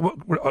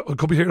 I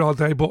could be here all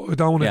day, but I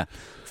don't want to. Yeah.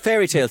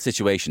 Fairy tale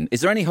situation. Is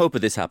there any hope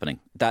of this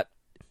happening? That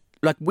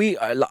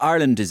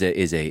Ireland is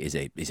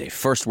a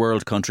first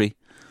world country.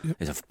 Yep.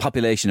 It's a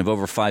population of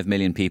over 5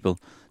 million people.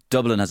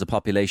 Dublin has a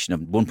population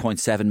of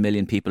 1.7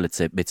 million people. It's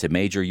a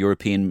major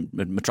European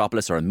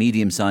metropolis, or a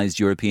medium-sized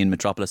European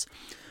metropolis.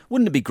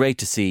 Wouldn't it be great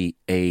to see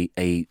a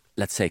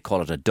let's say,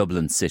 call it a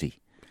Dublin city?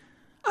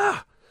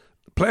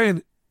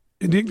 Playing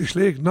in the English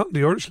league, not in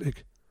the Irish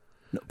league.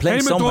 No,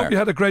 playing somewhere.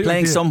 Had a great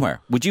idea.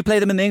 Somewhere. Would you play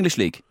them in the English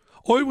league?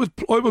 I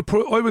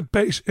would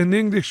base an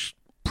English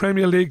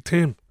Premier League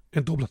team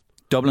in Dublin.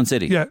 Dublin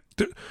City. Yeah,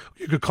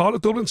 you could call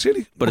it Dublin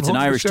City, but 100%. It's an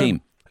Irish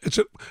team.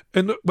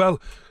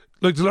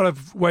 There's a lot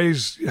of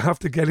ways you have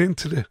to get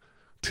into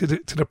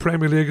the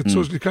Premier League.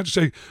 So you can't just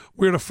say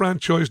we're a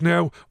franchise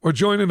now, we're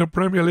joining the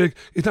Premier League.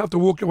 You'd have to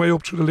work your way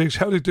up through the leagues.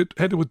 How they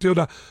would do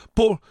that.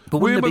 But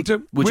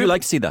would you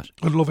like to see that?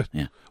 I'd love it.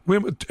 Yeah.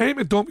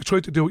 Eamon Dunphy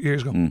tried to do it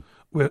years ago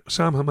with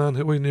Sam Haman,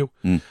 who I knew,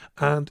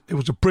 and it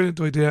was a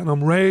brilliant idea. And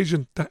I'm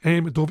raging that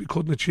Eamon Dunphy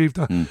couldn't achieve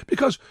that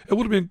because it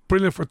would have been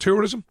brilliant for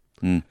tourism.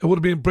 It would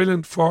have been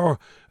brilliant for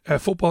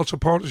football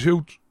supporters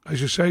who,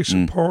 as you say,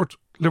 support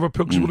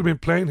Liverpool, because it would have been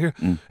playing here.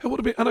 It would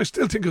have been, and I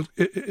still think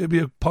it'd be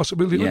a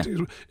possibility. Yeah. I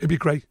think it'd be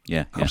great.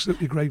 Yeah,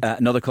 absolutely great.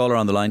 Another caller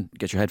on the line.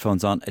 Get your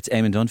headphones on. It's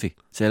Eamon Dunphy.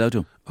 Say hello to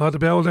him. The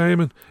bell,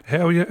 Eamon.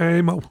 How are you,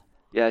 Eamon?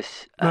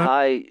 Yes.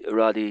 Hi,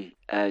 Roddy.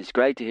 It's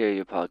great to hear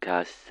your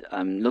podcast.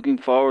 I'm looking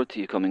forward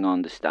to you coming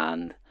on the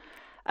stand.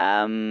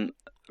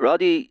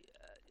 Roddy,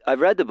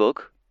 I've read the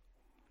book.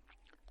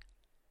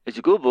 It's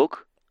a good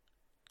book.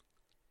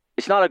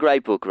 It's not a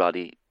great book,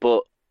 Roddy,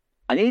 but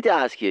I need to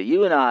ask you.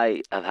 You and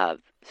I have had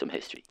some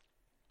history.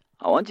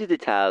 I want you to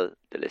tell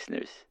the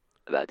listeners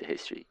about the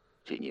history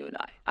between you and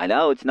I. I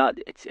know it's not.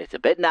 It's a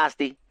bit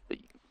nasty, but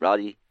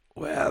Roddy,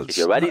 well, if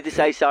you're ready to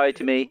say sorry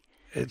to me,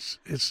 it's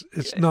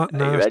not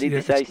nasty. Are you ready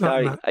to say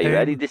sorry? Are you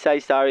ready to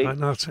say sorry? I'm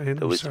not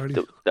saying I'm sorry.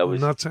 I'm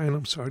not saying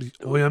I'm sorry.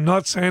 I am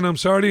not saying I'm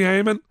sorry,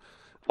 Eamon.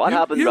 What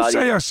happened, Roddy?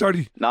 You say you're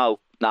sorry. No.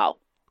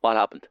 What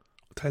happened?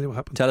 I'll tell you what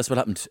happened. Tell us what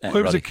happened, I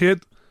was Roddy. a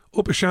kid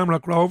up at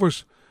Shamrock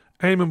Rovers.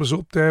 Eamon was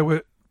up there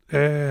with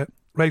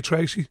Ray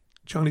Tracy,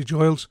 Johnny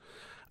Giles,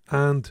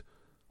 and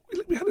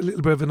we had a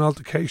little bit of an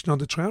altercation on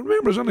the train. Remember,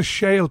 it was on a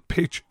shale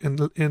pitch in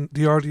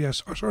the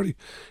RDS,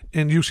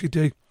 in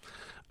UCD,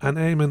 and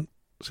Eamon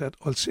said,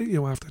 "I'll see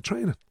you after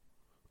training.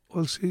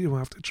 I'll see you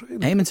after training."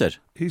 Eamon said?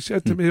 He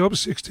said to me, I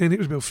was 16, he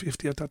was about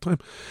 50 at that time,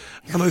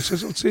 and I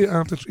said, "I'll see you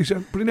after." He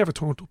said, but he never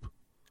turned up.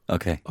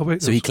 Okay. Oh,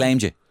 wait, so he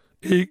claimed you?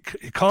 He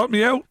called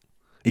me out.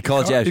 He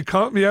called you out? He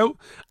called me out.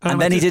 And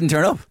then he didn't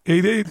turn up?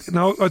 He did.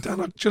 No,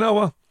 do you know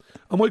what?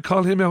 I might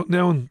call him out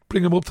now and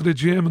bring him up to the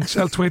gym and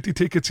sell 20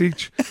 tickets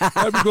each.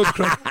 That'd be good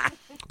crack.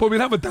 But we'll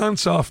have a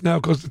dance off now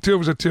because the two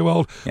of us are too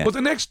old. Yeah. But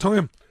the next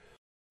time.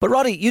 But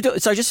Roddy, you do.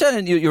 So I just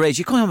said your age.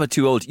 You can't have it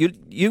too old.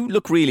 You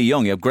look really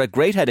young. You have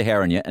great head of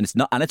hair on you, and it's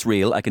not, and it's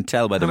real. I can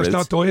tell by the roots. And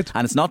it's not dyed.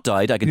 And it's not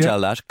dyed. I can tell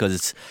that because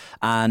it's.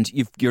 And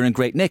you're in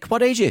great nick.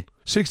 What age are you?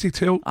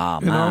 62.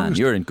 Oh man, August.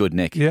 you're in good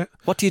nick. Yeah.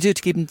 What do you do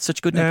to keep in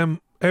such good nick?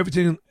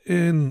 Everything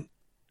in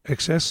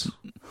excess.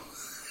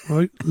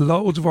 Right,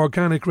 loads of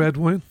organic red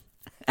wine.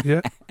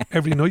 Yeah,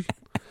 every night.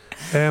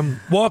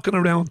 Walking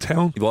around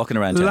town. Walking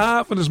around town.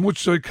 Laughing as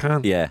much as I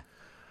can. Yeah.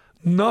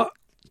 Not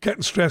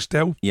getting stressed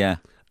out. Yeah.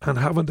 And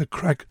having the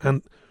crack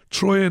and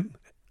trying,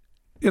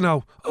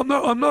 I'm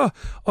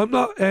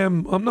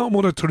not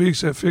Mother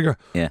Teresa figure.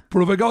 Yeah.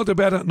 But if I go to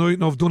bed at night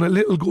and I've done a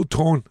little good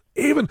turn,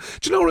 even,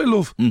 do you know what I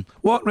love?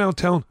 Walking around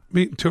town,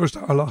 meeting tourists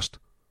that are lost.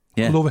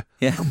 Yeah. I love it.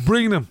 Yeah. And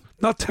bringing them,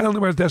 not telling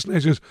them where the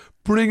destination is,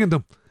 bringing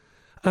them.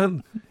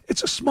 And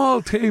it's a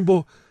small thing,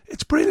 but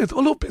it's brilliant.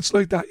 I love bits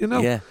like that,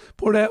 Yeah.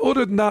 But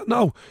other than that,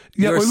 no.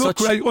 Yeah, You're I look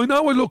great. I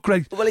know I look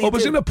great. Well, I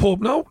was do. in a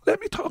pub. No, let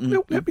me talk.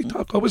 Let me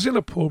talk. I was in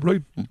a pub,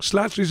 right?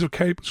 Slattery's of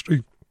Capel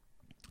Street.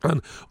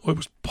 And I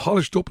was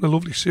polished up in a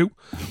lovely suit.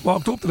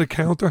 Walked up to the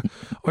counter.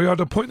 I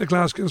had a pint of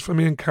Glasgow's for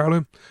me and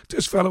Caroline.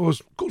 This fella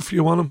was good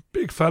few on him,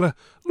 big fella.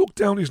 Looked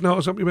down his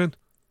nose at me, went,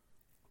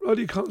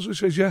 "Roddy Collins." I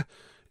says, "Yeah."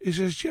 He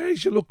says,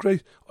 "Jeez, you look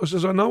great." I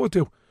says, "I know I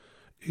do."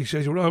 He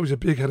says, "You're always a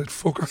big-headed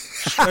fucker."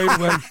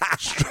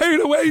 Straight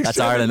away. That's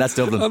Ireland, that's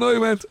Dublin. And I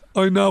went,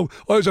 "I know.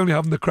 I was only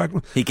having the crack."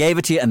 He gave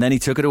it to you and then he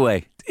took it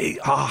away.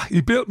 He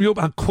built me up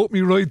and cut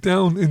me right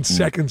down in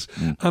seconds.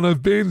 And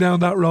I've been down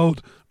that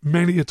road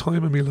many a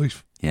time in my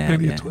life.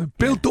 Many a time.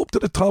 Built up to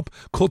the top,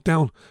 cut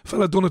down.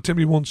 Fella done it to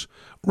me once.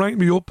 Rang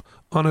me up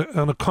on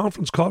a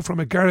conference call from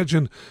a garage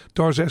in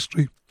Dorset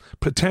Street.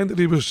 Pretended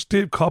he was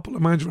Steve Coppell, the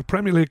manager of a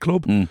Premier League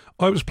club.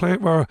 I was playing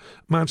for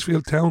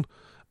Mansfield Town.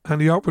 And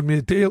he offered me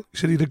a deal. He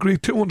said he'd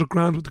agreed 200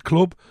 grand with the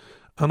club,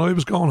 and I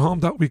was going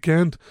home that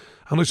weekend.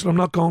 And I said, "I'm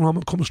not going home.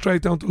 I'm coming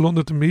straight down to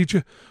London to meet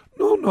you."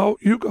 No,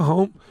 you go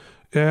home,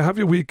 have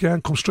your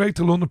weekend, come straight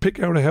to London, pick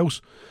out a house.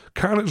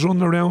 Caroline's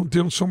running around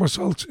doing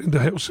somersaults in the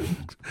house.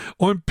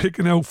 I'm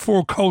picking out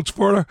 4 coats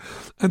for her.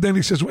 And then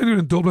he says, "When you're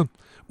in Dublin,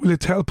 will you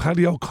tell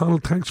Paddy O'Connell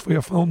thanks for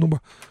your phone number?"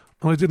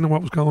 And I didn't know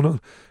what was going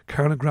on.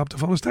 Caroline grabbed the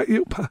phone. "Is that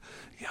you, Pa?"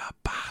 "Yeah,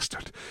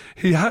 bastard."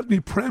 He had me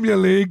Premier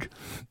League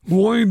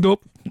wind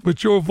up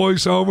with your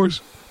voiceovers,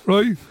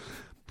 right?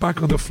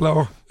 Back on the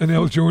floor, and the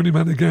old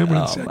journeyman again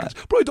within seconds.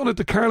 But I done it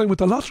to Caroline with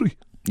the lottery.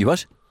 You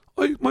what?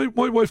 My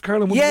wife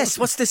Caroline won. Yes,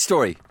 what's this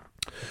story?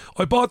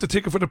 I bought the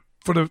ticket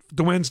for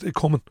the Wednesday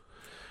coming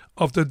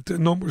of the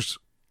numbers,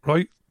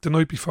 right? The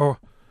night before.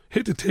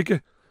 Hit the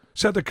ticket,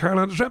 said to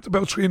Caroline, I dreamt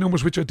about 3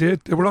 numbers, which I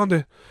did. They were on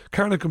there.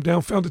 Caroline come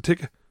down, found the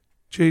ticket.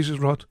 "Jesus,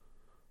 Rod,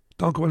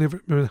 don't go any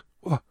minute."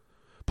 "What?"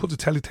 "Put the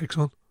teletext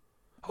on."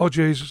 "Oh,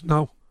 Jesus,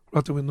 no. We're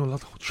at the window,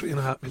 lad.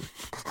 3.5 million.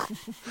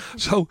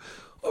 So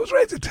I was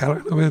ready to tell her,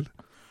 and I went,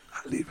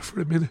 "I'll leave it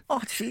for a minute."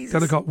 Oh, Jesus.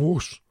 Then it got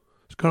worse.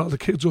 It's got all the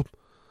kids up.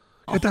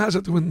 Your dad's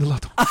at the window,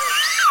 lad.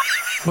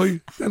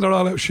 Right? Then they're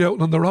all out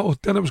shouting on the road.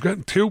 Then it was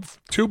getting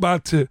too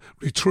bad to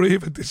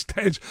retrieve at this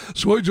stage.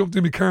 So I jumped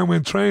in my car and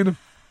went training.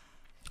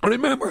 I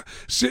remember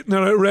sitting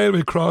there at a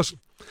railway crossing.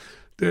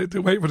 They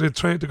wait for the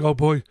train to go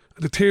by, and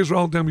the tears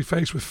rolled down my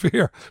face with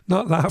fear,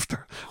 not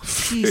laughter.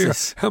 Fear.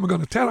 Jesus. How am I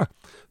going to tell her?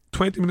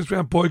 20 minutes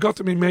went by, got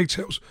to my mate's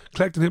house,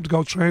 collecting him to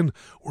go train.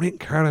 We're in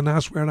Caroline,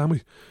 asked, "Where am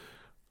we?"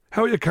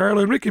 "How are you,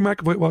 Caroline?" Ricky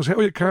McAvoy was. "How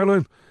are you,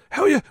 Caroline?"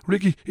 "How are you,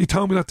 Ricky?" He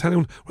told me that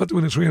telling we're at the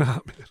winning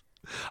 3.5 million.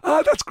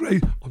 "Ah, that's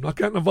great. I'm not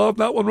getting involved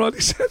in that one,"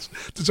 Roddy says.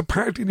 "There's a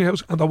party in the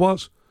house," and there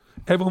was.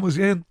 Everyone was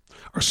in.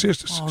 Our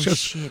sisters, Oh, she has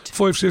shit.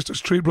 5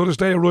 sisters, 3 brothers.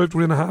 They arrived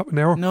within a half an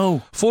hour.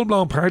 No. Full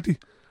blown party,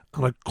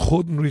 and I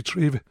couldn't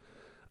retrieve it.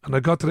 And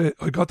I got to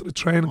the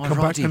train and come back,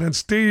 Roddy. and then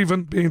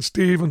Stephen, being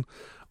Stephen,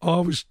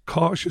 always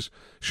cautious,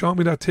 showed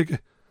me that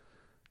ticket.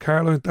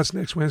 "Caroline, that's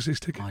next Wednesday's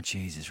ticket." Oh,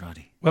 Jesus,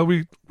 Roddy. Well,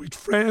 we'd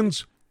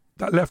friends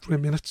that left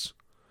within minutes,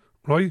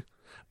 right?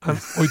 And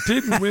I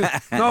didn't win.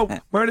 No,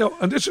 Mario,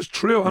 and this is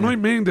true, and I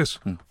mean this.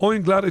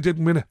 I'm glad I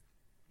didn't win it.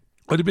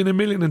 I'd have been $1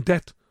 million in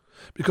debt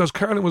because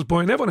Caroline was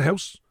buying everyone a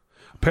house,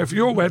 pay for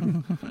your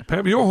wedding,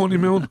 pay for your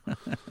honeymoon.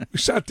 We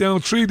sat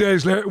down 3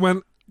 days later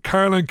when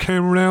Caroline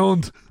came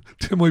round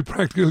to my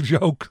practical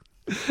joke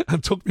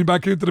and took me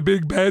back into the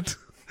big bed.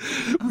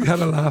 We had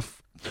a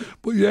laugh.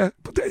 But yeah,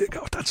 but there you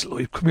go. That's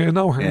life. Come here,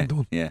 no harm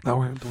done. Yeah.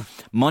 No harm done.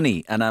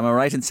 Money, and am I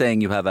right in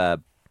saying you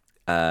have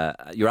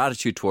your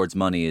attitude towards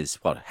money is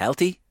what,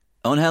 healthy?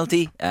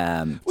 Unhealthy?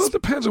 Well, it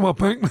depends on what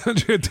bank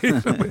manager you're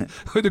dealing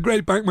with. I had a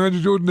great bank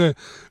manager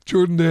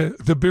during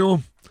the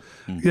boom.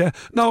 Yeah.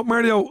 Now,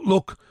 Mario,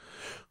 look,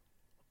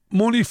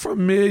 money for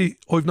me,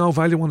 I've no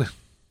value on it.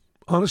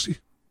 Honestly,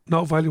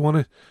 no value on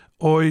it.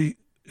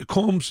 It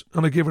comes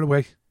and I give it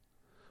away.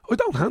 I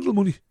don't handle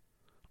money.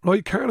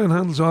 Right? Caroline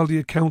handles all the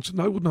accounts, and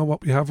I wouldn't know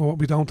what we have or what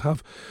we don't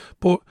have.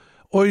 But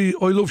I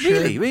love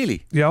sharing.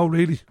 Really? Yeah, oh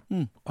really?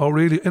 Oh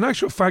really? In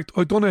actual fact,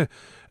 I done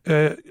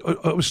I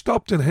was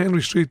stopped in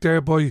Henry Street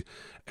there by.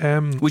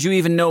 Would you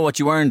even know what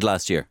you earned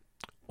last year?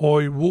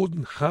 I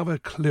wouldn't have a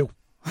clue.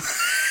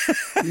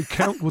 The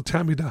accountant would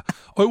tell me that.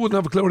 I wouldn't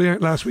have a clue what I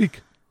earned last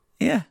week.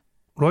 Yeah.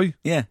 Right?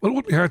 Yeah. Well, it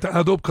wouldn't be hard to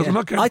add up because I'm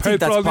not getting paid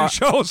for all these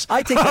shows.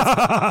 I think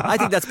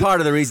that's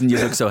part of the reason you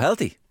look so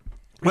healthy.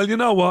 Well, you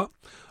know what?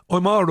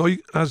 I'm all right,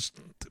 as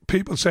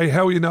people say.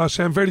 How are you now? I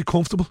say I'm very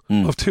comfortable. I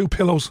have 2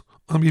 pillows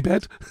on my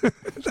bed.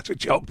 That's a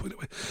joke, by the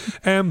way.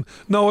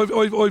 No,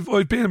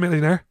 I've been a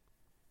millionaire.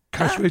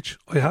 Cash rich,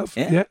 I have.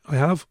 Yeah, I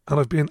have. And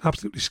I've been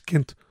absolutely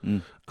skint.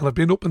 And I've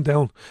been up and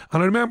down.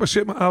 And I remember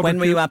sitting at Albert. When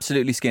were you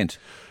absolutely skint?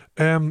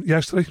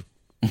 Yesterday,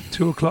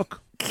 2:00.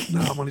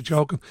 No, I'm only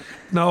joking.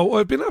 No,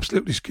 I've been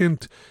absolutely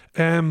skint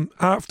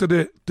after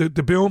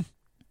the boom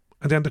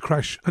and then the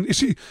crash. And you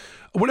see,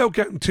 without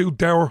getting too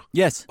dour,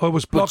 yes, I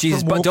was blocked from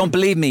working. But don't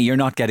believe me, you're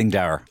not getting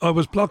dour. I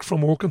was blocked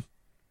from working.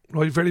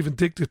 Right, very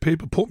vindictive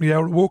people put me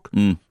out of work,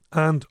 and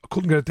I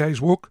couldn't get a day's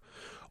work.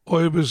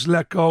 I was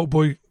let go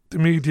by the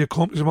media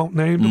companies, I won't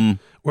name them,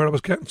 where I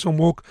was getting some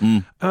work,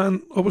 and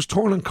I was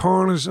turning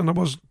corners, and there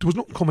was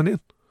nothing coming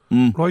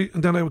in. Right,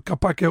 and then I got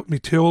back out my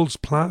tools,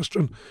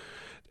 plastering,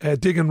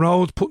 digging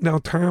roads, putting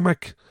down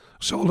tarmac,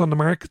 sold on the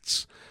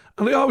markets,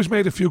 and I always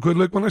made a few good.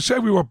 Like when I say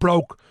we were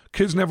broke,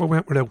 kids never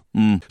went without.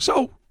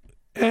 So,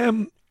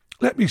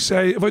 let me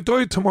say, if I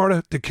died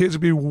tomorrow, the kids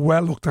would be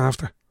well looked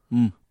after.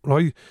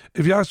 Right?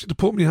 If you asked me to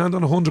put my hand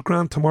on 100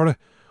 grand tomorrow,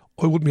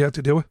 I wouldn't be able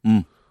to do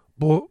it.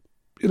 But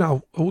you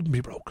know, I wouldn't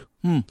be broke.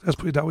 Let's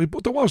put it that way.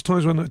 But there was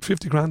times when I had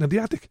 50 grand in the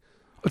attic.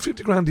 I had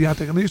 50 grand in the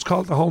attic, and I used to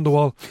call it the hole in the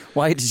wall.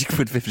 Why did you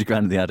put 50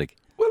 grand in the attic?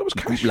 Well, it was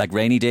cash. Like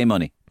rainy day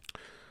money?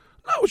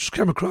 No, I just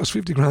came across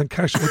 50 grand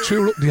cash and I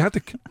threw it up in the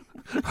attic.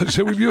 I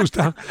said, we'll use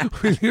that.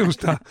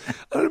 And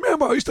I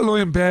remember I used to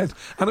lie in bed,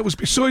 and it was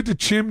beside the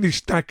chimney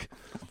stack.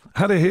 I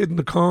had a head in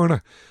the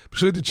corner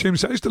beside the chimney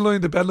stack. I used to lie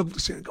in the bed looking to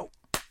see and go,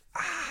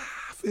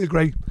 feel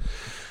great.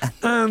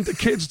 And the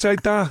kids would say,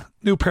 Dad,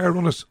 new pair of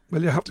runners.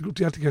 Well, you have to go up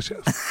the attic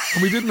yourself.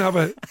 And we didn't have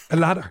a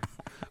ladder.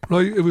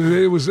 Right, it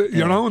was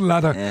your own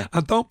ladder,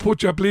 and don't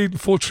put your bleeding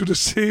foot through the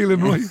ceiling,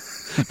 right?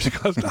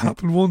 Because that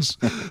happened once.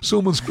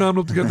 Someone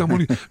scrambled up to get that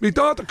money. My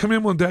daughter came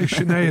in one day,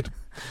 Sinead.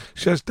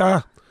 She says,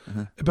 Dad,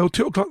 about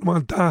 2:00 in the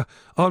morning, Dad,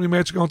 all my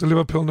mates are going to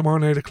Liverpool in the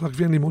morning, 8:00. If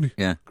you have any money,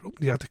 go up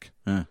in the attic.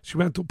 She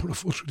went up, put her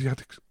foot through the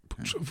attic,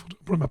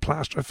 put my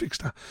plaster, I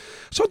fixed that.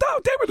 So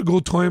they were the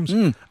good times,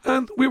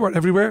 and we were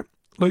everywhere.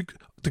 Like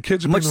the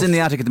kids. How much is in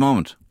the attic at the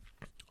moment?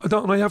 I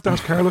don't know, I have to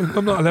ask Caroline.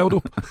 I'm not allowed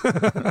up.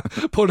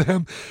 But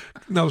no,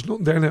 there's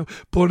nothing there now.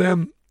 But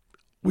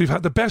we've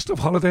had the best of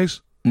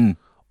holidays.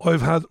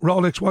 I've had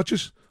Rolex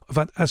watches. I've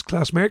had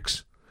S-Class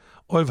Mercs.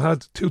 I've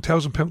had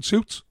 £2,000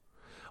 suits.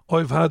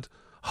 I've had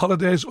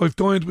holidays. I've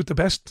dined with the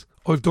best.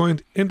 I've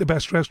dined in the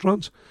best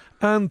restaurants.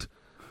 And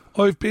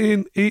I've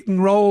been eating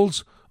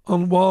rolls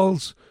on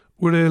walls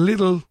with a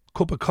little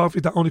cup of coffee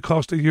that only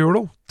cost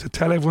 €1 to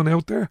tell everyone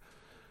out there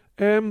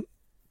a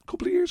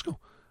couple of years ago.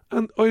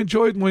 And I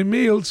enjoyed my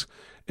meals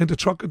in the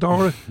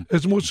Trocadero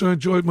as much as I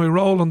enjoyed my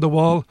roll on the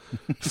wall,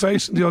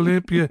 facing the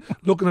Olympia,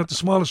 looking at the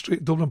smallest street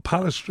in Dublin,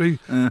 Palace Street,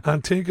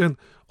 and thinking,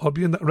 I'll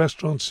be in that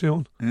restaurant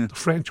soon, the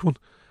French one.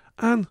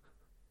 And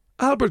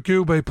Albert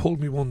Goubet pulled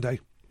me one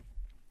day.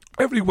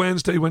 Every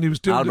Wednesday when he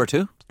was doing... Albert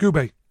who?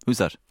 Goubet. Who's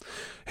that?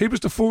 He was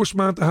the first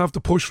man to have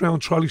the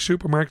push-round trolley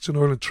supermarkets in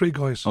Ireland, 3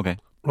 guys. Okay.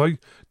 Right?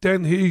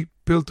 Then he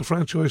built the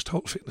franchise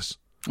Total Fitness.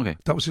 Okay.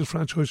 That was his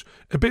franchise.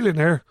 A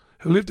billionaire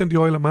who lived in the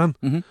Isle of Man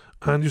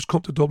and used to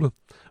come to Dublin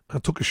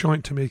and took a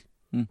shine to me,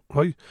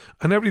 right?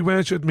 And every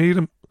Wednesday I'd meet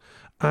him,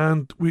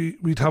 and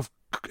we'd have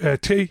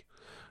tea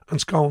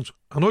and scones,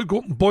 and I'd go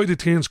up and buy the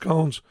tea and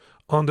scones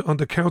on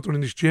the counter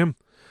in his gym,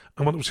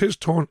 and when it was his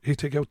turn, he'd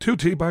take out 2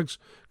 tea bags,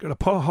 get a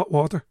pot of hot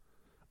water,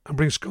 and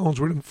bring scones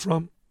with him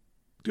from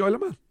the Isle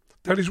of Man.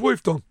 That his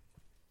wife done.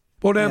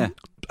 But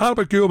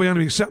Albert Goubet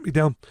anyway sat me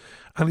down,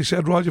 and he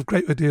said, Rod, you've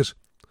great ideas.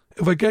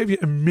 If I gave you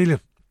 $1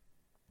 million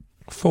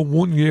for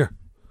 1 year,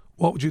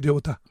 what would you do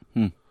with that?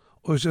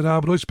 I said,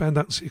 but I'd spend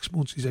that in 6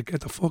 months. He said,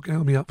 get the fuck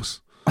out of my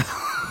office.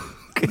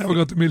 Never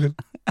got the $1 million.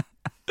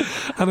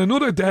 And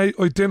another day,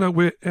 I dinner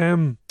with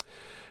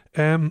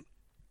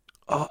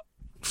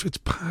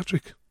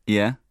Fitzpatrick.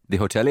 Yeah, the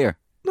hotelier.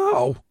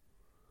 No,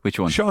 Which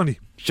one? Shawnee.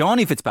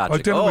 Shawnee Fitzpatrick.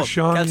 I dinner with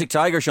Shawnee. Celtic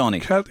Tiger Shawnee.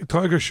 Celtic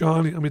Tiger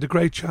Shawnee. And we had a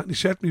great chat. And he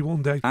said to me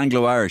one day.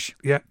 Anglo-Irish.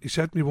 Yeah, he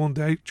said to me one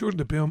day during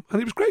the boom. And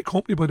he was great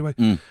company, by the way.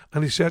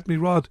 And he said to me,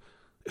 Rod,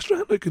 is there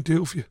anything I can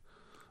do for you?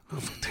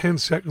 And for 10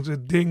 seconds, a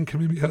ding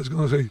came in me. I was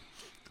going to say,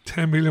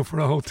 10 million for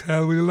a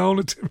hotel. Will you loan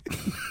it to me?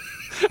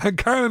 And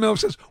Karen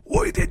says,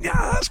 why didn't you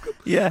ask him?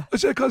 Yeah. I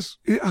said, because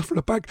he asked for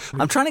the bag.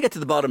 I'm trying to get to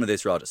the bottom of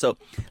this, Rod. So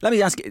let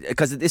me ask you,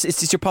 because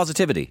it's your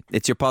positivity.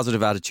 It's your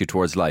positive attitude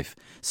towards life.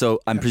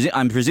 So I'm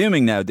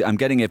presuming now, I'm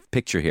getting a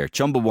picture here.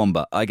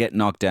 Chumbawamba, I get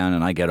knocked down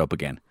and I get up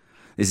again.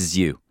 This is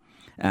you.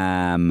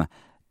 Do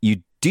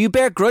you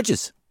bear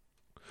grudges?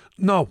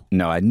 No.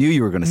 No, I knew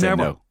you were going to say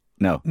Never. no.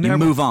 No, Never. you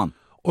move on.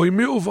 I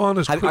move on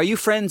as Are you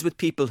friends with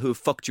people who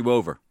fucked you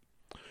over?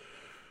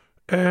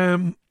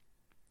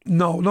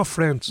 No, not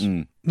friends.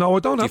 No, I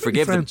don't have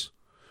any friends.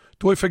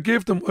 Do I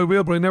forgive them? I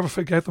will, but I never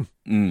forget them.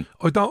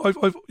 I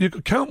don't. You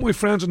could count my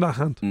friends in that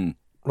hand,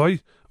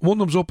 right?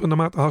 One of them's up in the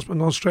mat at the hospital,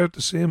 going straight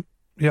to see him.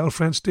 My old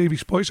friend Stevie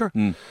Spicer,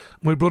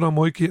 my brother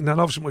Mikey, and then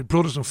obviously my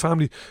brothers and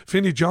family.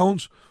 Vinnie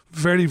Jones,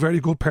 very, very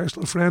good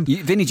personal friend.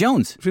 Vinnie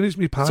Jones? Vinnie's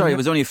me pal. Sorry, yeah. It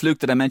was only a fluke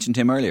that I mentioned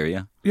him earlier,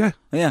 yeah? Yeah.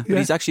 But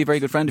he's actually a very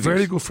good friend of yours.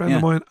 Very good friend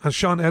of mine. And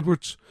Sean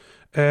Edwards,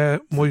 I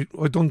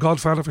done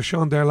Godfather for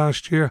Sean there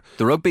last year.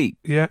 The rugby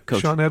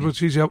coach. Sean Edwards,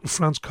 he's out in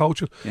France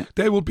coaching. Yeah.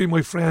 They will be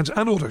my friends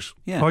and others.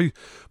 Yeah. Right?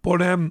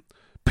 But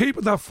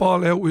people that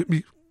fall out with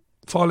me.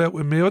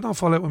 I don't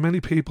fall out with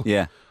many people.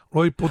 Yeah.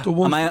 Right, but the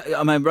one...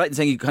 Am I right in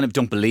saying you kind of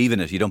don't believe in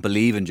it? You don't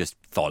believe in just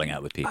falling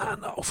out with people?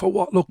 No, for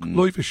what? Look,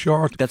 life is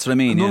short. That's what I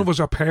mean, None of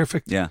us are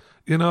perfect. Yeah.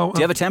 You know?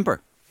 Do you have a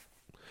temper?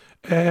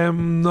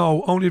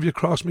 No, only if you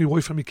cross me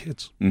wife and me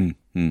kids.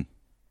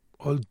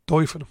 I'll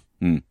die for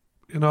them.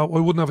 You know, I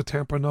wouldn't have a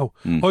temper, no.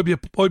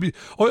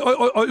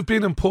 I've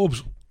been in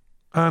pubs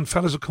and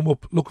fellas would come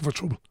up looking for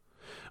trouble.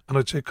 And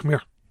I'd say, come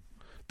here.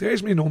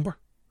 There's me number.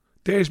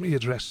 There's me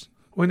address.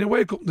 When you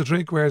wake up and the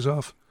drink wears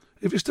off,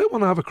 if you still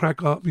want to have a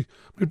crack at me,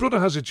 my brother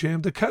has a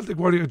gym, the Celtic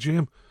Warrior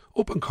gym,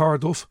 up in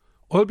Cardiff.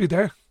 I'll be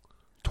there.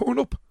 Turn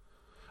up.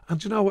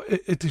 And you know,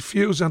 it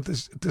diffuses and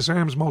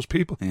disarms most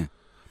people. Yeah.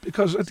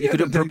 Because at the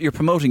end of the day, you're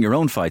promoting your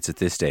own fights at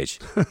this stage.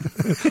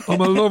 I'm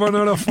a lover,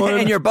 not a fighter.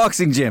 In your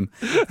boxing gym.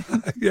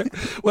 Yeah.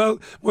 Well,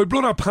 my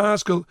brother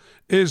Pascal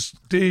is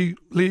the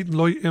leading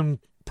light in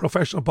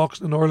professional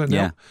boxing in Ireland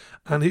now.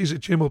 And he's a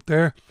gym up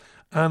there.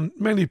 And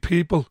many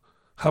people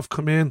have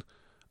come in.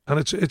 And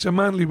it's a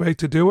manly way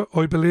to do it,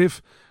 I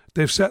believe.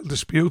 They've settled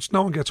disputes.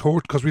 No one gets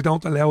hurt because we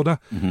don't allow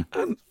that.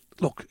 And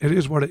look, it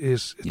is what it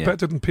is. It's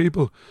better than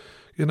people,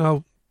 you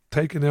know,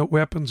 taking out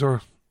weapons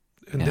or,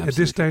 at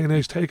this day and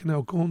age, taking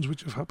out guns,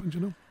 which have happened, you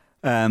know.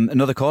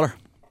 Another caller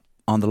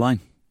on the line.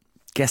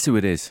 Guess who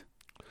it is?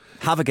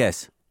 Have a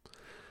guess.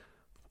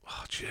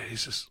 Oh,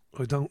 Jesus.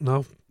 I don't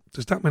know.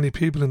 There's that many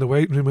people in the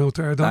waiting room out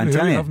there. I don't know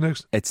who you have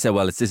next.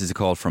 This is a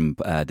call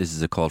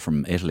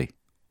from Italy.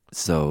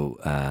 So,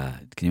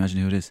 can you imagine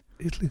who it is?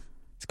 Italy.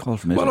 It's a call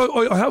from Italy.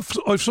 Well, I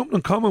have something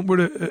in common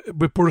with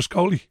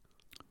Berlusconi.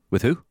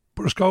 With who?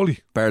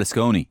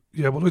 Berlusconi.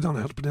 Yeah, well, I don't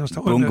know how to pronounce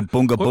that.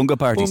 Bunga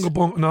parties.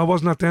 No, it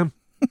wasn't at them.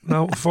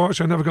 No,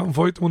 unfortunately, I never got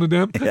invited to one of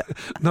them. Yeah.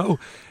 No,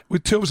 we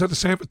two of us had the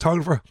same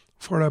photographer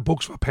for our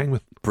books for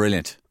Penguin.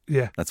 Brilliant.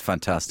 Yeah. That's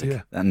fantastic.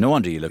 Yeah. And no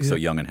wonder you look so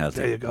young and healthy.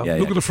 There you go.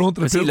 Look at the front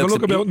of the picture.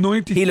 Look about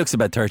 90. He looks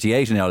about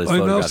 38 in all his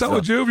photographs. I know. So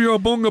would you.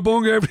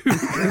 Bunga every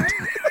weekend.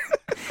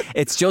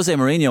 It's Jose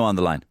Mourinho on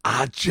the line.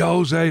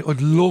 Jose.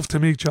 I'd love to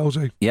meet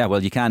Jose. Yeah,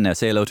 well, you can now.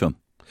 Say hello to him.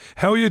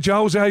 How are you,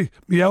 Jose?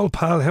 Me old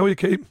pal. How are you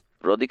keeping?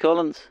 Roddy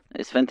Collins,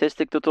 it's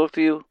fantastic to talk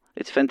to you.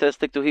 It's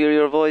fantastic to hear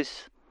your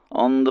voice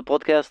on the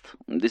podcast.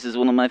 This is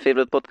one of my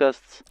favorite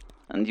podcasts,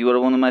 and you are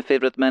one of my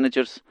favorite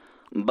managers.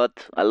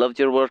 But I loved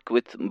your work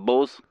with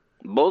Bose,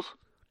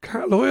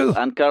 Carlisle,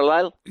 and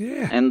Carlisle.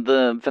 Yeah. And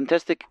the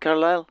fantastic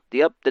Carlisle.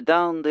 The up, the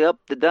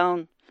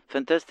down.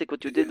 Fantastic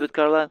what you did with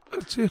Carlisle.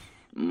 That's it.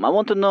 I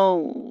want to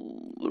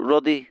know,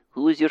 Roddy,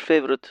 who is your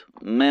favorite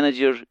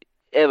manager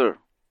ever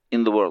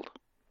in the world,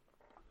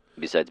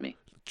 besides me?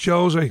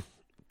 Jose,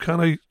 can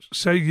I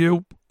say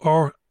you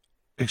or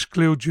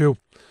exclude you?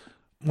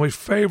 My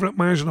favourite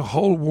manager in the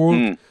whole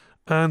world,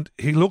 and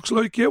he looks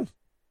like you.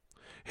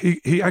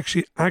 He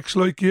actually acts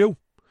like you,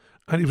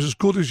 and he was as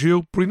good as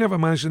you, but he never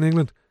managed in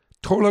England.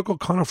 Turlock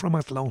O'Connor from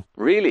Athlone.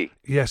 Really?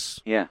 Yes.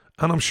 Yeah.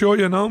 And I'm sure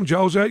you know him,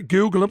 Jose.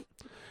 Google him.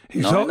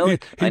 He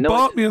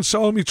bought me and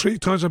sold me 3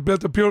 times and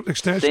built a beautiful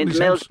extension. St.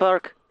 Mills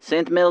Park.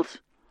 St.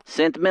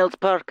 Mills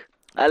Park.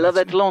 I love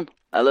Athlone.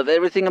 I love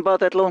everything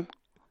about Athlone.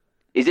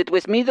 Is it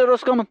Westmeath or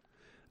Roscommon?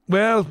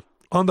 Well,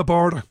 on the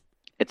border.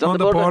 It's on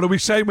the border. We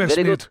say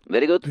Westmeath.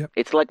 Very good. Yep.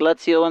 It's like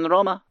Lazio and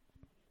Roma.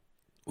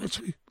 What's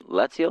he?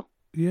 Lazio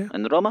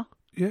and Roma.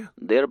 Yeah.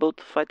 They're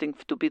both fighting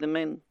to be the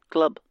main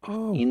club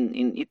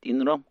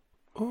in Rome.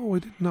 Oh, I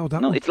didn't know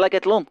that. No, it's like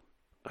Athlone.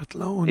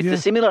 Athlone,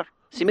 It's similar.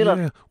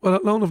 Yeah. Well,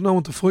 Athlone have no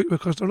one to fight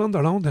because they're on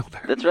their own down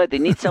there. That's right. They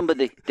need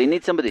somebody.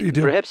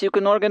 Perhaps you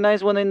can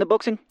organise one in the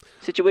boxing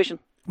situation.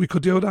 we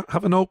could do that.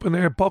 Have an open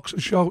air boxing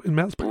show in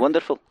Melbourne.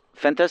 Wonderful.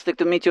 Fantastic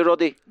to meet you,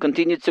 Roddy.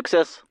 Continued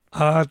success.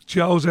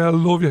 Joe's, I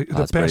love you. You're the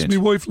best. Brilliant. My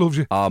wife loves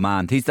you. Oh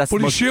man, that's But the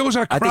his most, shoes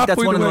are I crap, think that's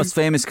by one the of the way. most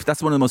famous.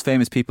 That's one of the most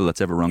famous people that's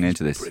ever rung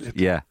into this. Brilliant.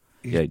 Yeah,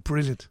 He's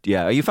brilliant.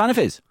 yeah. Are you a fan of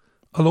his?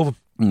 I love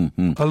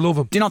him. I love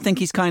him. Do you not think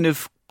he's kind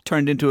of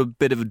turned into a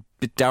bit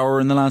dour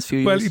in the last few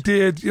years? Well, he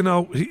did. You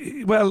know.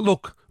 Well,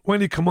 look,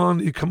 when he come on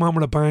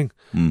with a bang,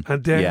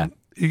 and then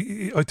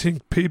I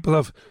think people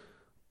have,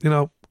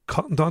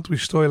 cottoned onto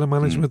his style of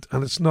management,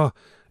 and it's not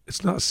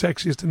as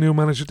sexy as the new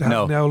manager to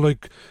have now,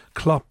 like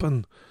Klopp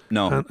and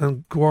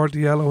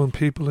Guardiola and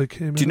people like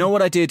him. Do you know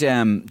what I did?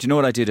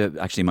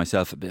 Actually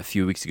myself a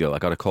few weeks ago? I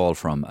got a call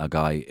from a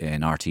guy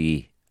in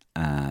RTE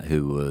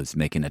who was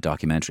making a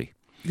documentary.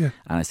 Yeah.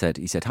 And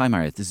he said, "Hi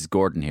Mario, this is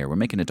Gordon here. We're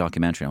making a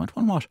documentary." I went,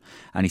 "On what?"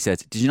 And he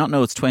said, "Did you not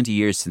know it's 20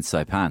 years since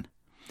Saipan?"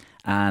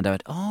 And I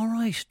went, "All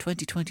right,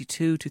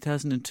 2022,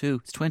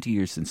 2002. It's 20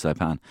 years since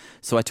Saipan."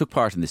 So I took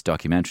part in this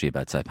documentary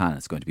about Saipan.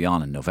 It's going to be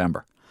on in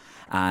November.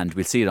 And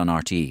we'll see it on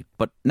RTE.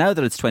 But now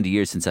that it's 20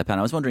 years since Saipan,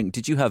 I was wondering,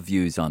 did you have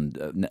views on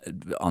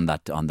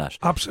that?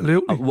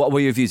 Absolutely. What were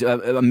your views?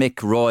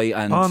 Mick, Roy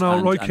and...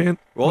 Roy Keane.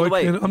 All the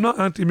way. Keane. I'm not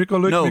anti-Mick. I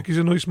like Mick. He's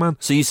a nice man.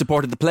 So you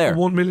supported the player?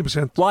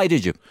 1,000,000%. Why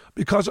did you?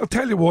 Because I'll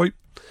tell you why.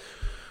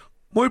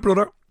 My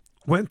brother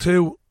went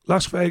to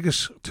Las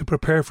Vegas to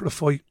prepare for the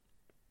fight.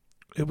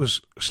 It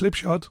was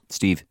slipshod.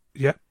 Steve.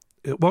 Yeah.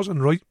 It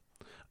wasn't right.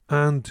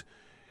 And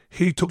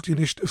he took the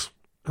initiative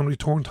and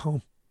returned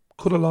home.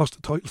 Could have lost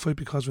the title fight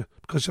because of it.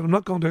 Because he said, I'm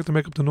not going there to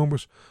make up the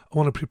numbers. I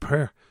want to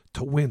prepare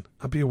to win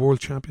and be a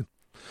world champion.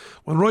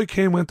 When Roy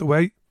Keane went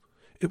away,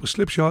 it was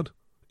slipshod.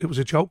 It was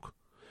a joke.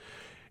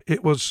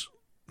 It was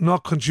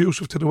not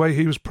conducive to the way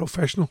he was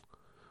professional.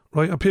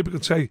 Right? And people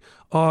could say,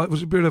 it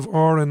was a bit of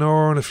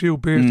R&R and a few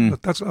beers.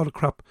 That's a lot of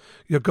crap.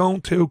 You're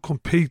going to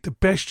compete the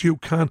best you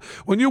can.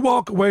 When you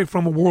walk away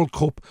from a World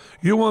Cup,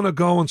 you want to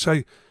go and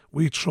say,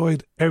 we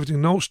tried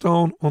everything, no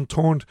stone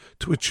unturned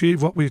to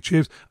achieve what we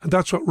achieved. And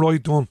that's what Roy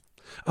done.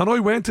 And I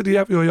went to the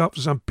FBI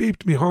office and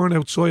beeped my horn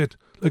outside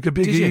like a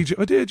big idiot.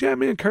 I did, yeah,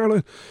 me and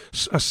Caroline.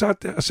 I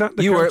sat in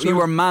the You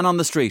were a man on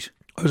the street.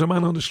 I was a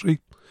man on the street.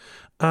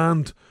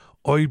 And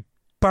I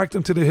backed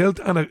him to the hilt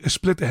and I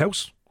split the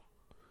house.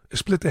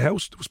 There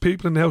was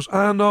people in the house.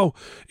 No,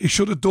 he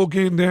should have dug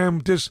in there.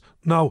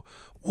 No,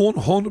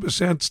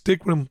 100%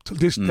 stick with him till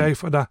this day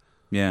for that.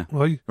 Yeah.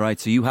 Right.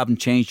 So you haven't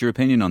changed your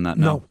opinion on that?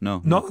 No.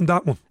 Not on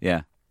that one.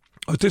 Yeah.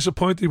 I was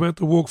disappointed he went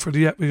to work for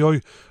the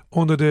FBI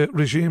under the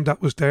regime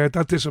that was there.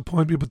 That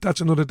disappointed me, but that's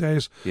another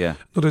day's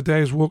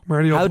work,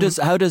 Mario. How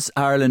does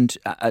Ireland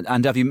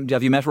and have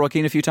you met Roy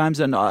Keane a few times?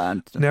 And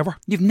never.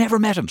 You've never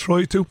met him?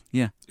 Tried to.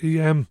 Yeah.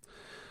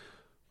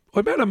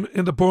 I met him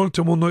in the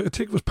Burlington one night. I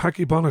think it was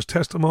Packy Bonner's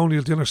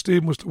testimonial dinner.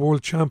 Stephen was the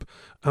world champ,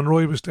 and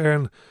Roy was there.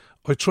 And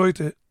I tried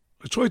to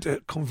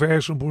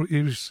converse with him, but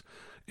he was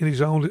in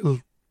his own little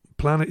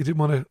planet. He didn't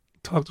want to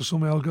talk to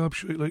some old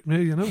gobshite like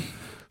me,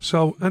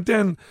 So, and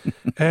then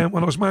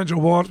when I was manager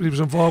of Waterford, he was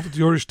involved with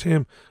the Irish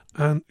team.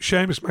 And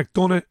Seamus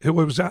McDonough,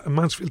 who I was at in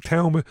Mansfield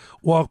Town with,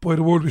 walked by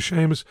the word with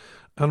Seamus,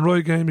 and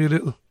Roy gave me a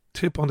little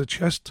tip on the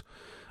chest.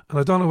 And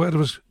I don't know whether it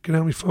was getting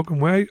out of my fucking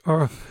way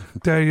or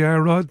there you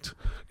are, Rod.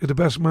 You're the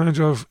best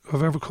manager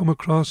I've ever come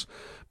across.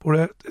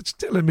 But it's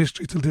still a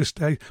mystery till this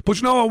day.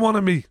 But I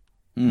wanted me,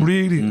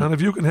 really, and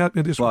if you can help me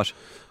in this one,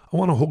 I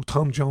want to hug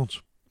Tom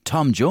Jones.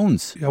 Tom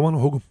Jones? Yeah, I want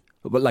to hug him.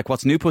 But like,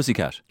 what's New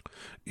Pussycat?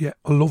 Yeah,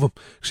 I love him.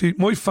 See,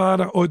 my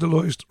father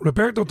idolised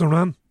Roberto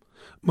Duran,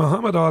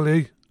 Muhammad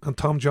Ali and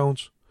Tom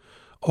Jones.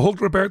 I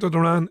hugged Roberto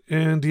Duran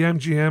in the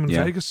MGM in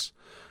Vegas,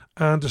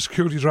 and the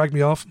security dragged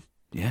me off him.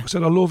 Yeah. I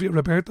said, I love you,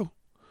 Roberto.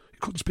 He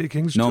couldn't speak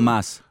English. No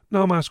mass.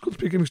 Couldn't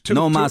speak English.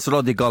 No mass,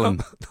 Roddy Cullen.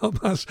 No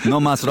mass.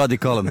 No mass, Roddy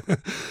Cullen.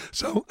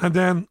 So, and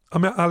then I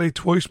met Ali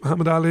twice,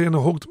 Muhammad Ali, and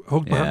I hugged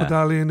Muhammad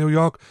Ali in New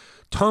York.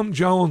 Tom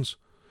Jones,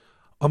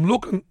 I'm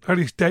looking at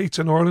his dates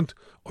in Ireland.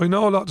 I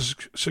know a lot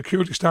of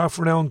security staff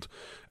around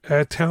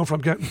town from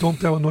getting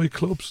dumped out of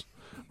nightclubs.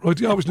 Right,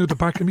 they always knew the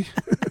back of me.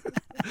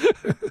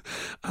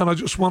 And I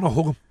just want to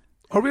hug him.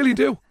 I really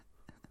do.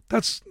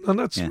 That's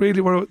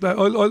really where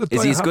I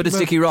is he as good as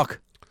Dickie Rock?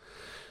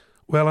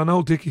 Well, I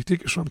know Dickie.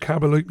 Dickie's from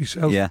Cabra like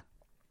myself. Yeah.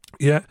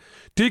 Yeah.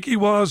 Dickie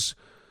was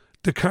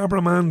the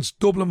Cabra man's,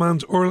 Dublin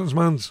man's, Ireland's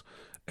man's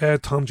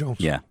Tom Jones.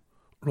 Yeah.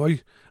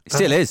 Right?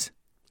 Still is.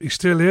 He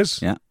still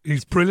is. Yeah.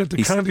 He's brilliant.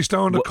 The candy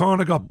store in the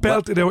corner got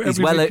belted out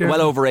every weekend. He's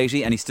well over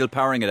 80 and he's still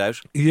powering it out.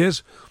 He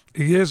is.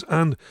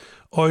 And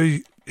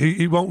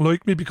he won't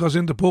like me because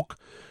in the book,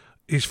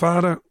 his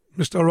father,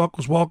 Mr. Rock,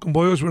 was walking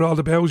by us with all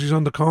the bowsies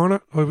on the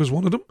corner. I was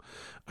one of them.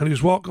 And he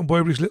was walking by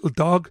with his little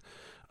dog.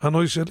 And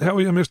I said, how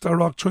are you, Mr.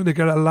 Rock, trying to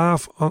get a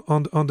laugh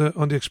on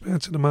the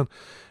expense of the man?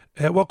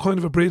 What kind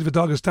of a breed of a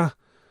dog is that?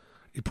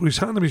 He put his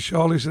hand on my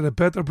shoulder. He said, a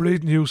better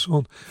breed than you,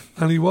 son.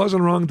 And he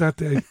wasn't wrong that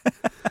day.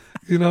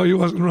 He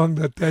wasn't wrong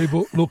that day.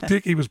 But look,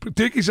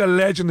 Dickie's a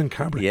legend in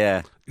Cabra.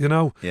 Yeah.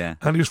 Yeah.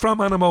 And he was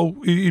from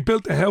Animo. He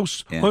built a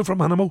house. Yeah. I'm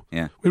from Animo.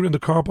 Yeah. We were in the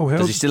Corpo house.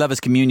 Does he still have his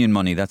communion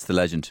money? That's the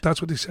legend.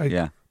 That's what they say.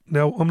 Yeah.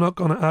 Now, I'm not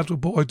going to add to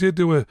it, but I did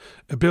do a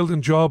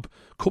building job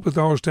a couple of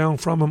hours down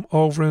from him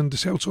over in the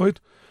south side,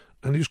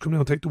 and he used to come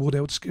down and take the wood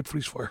out to skip for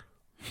his fire.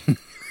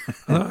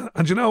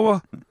 and you know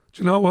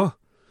what?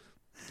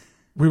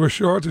 We were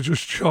short of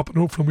just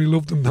chopping up from we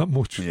loved him that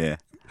much. Yeah.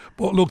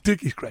 But look,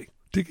 Dickie's great.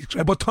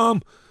 But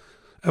Tom,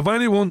 if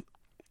anyone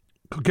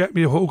could get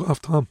me a hug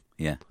off Tom,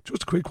 yeah,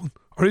 just a quick one,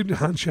 or even a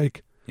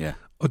handshake, yeah,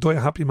 I'd die a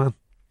happy man.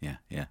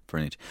 Yeah,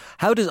 brilliant.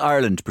 How does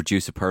Ireland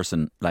produce a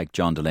person like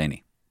John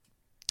Delaney?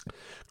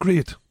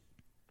 Great.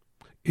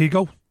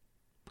 Ego.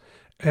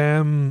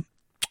 How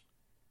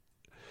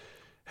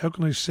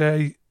can I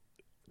say?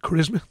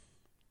 Charisma.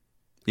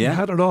 Yeah. We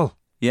had it all.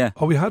 Yeah.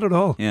 Oh, we had it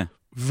all. Yeah.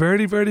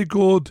 Very, very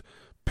good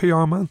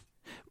PR man.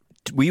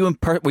 Were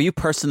you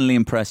personally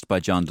impressed by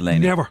John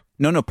Delaney? Never.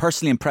 No,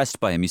 personally impressed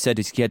by him. You said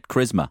he had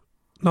charisma.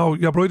 No,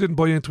 yeah, but I didn't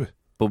buy into it.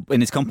 But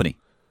in his company?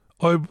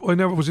 I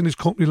never was in his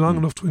company long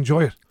enough to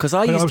enjoy it. Because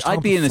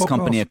I'd be in his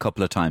company a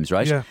couple of times,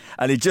 right? Yeah.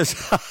 And he just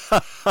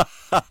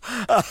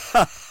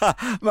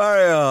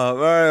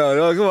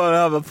Mario, come on,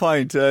 have a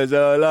pint. Have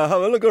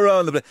a look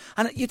around the place.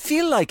 And you'd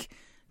feel like,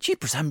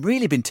 jeepers, I'm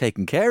really been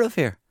taken care of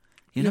here.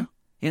 You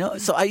know?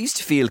 So I used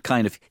to feel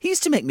he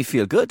used to make me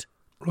feel good.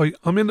 Right,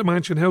 I'm in the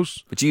Mansion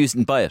House. But you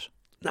didn't buy it?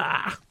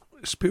 Nah,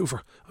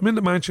 spoofer. I'm in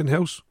the Mansion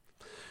House.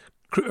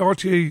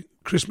 RTA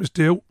Christmas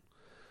due,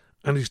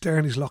 and he's there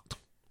and he's locked.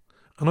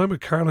 And I'm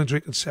with Caroline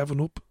drinking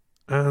 7-Up,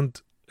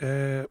 and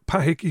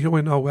Pat Hickey, who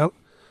I know well,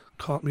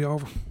 called me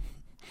over.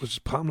 I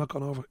said, Pat, I'm not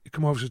going over. He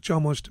come over and says,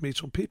 John wants to meet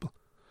some people.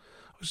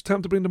 I said, tell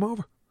him to bring them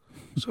over.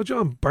 So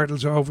John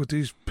bartles over with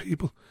these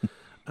people,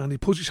 and he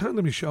puts his hand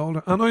on my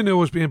shoulder, and I knew I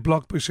was being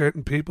blocked by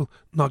certain people,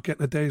 not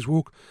getting a day's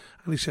work.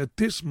 And he said,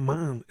 this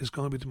man is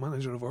going to be the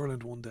manager of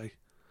Ireland one day.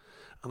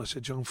 And I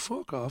said, John,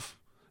 fuck off.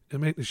 You're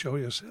making the show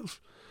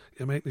yourself.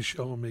 You're making the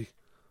show on me.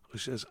 I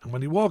says, and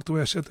when he walked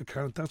away, I said to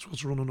Karen, that's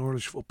what's running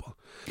Irish football.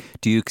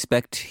 Do you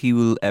expect he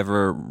will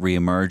ever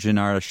re-emerge in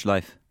Irish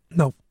life?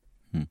 No,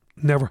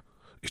 never.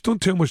 He's done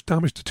too much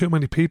damage to too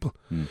many people.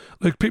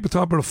 Like, people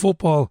talk about a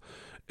football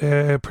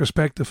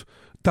perspective,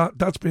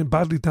 that's been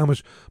badly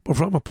damaged. But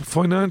from a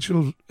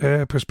financial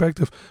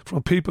perspective,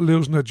 from people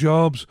losing their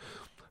jobs,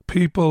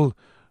 people,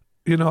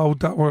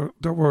 that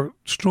were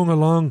strung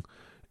along,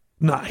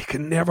 he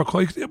can never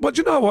quite. But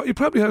you know what? He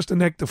probably has the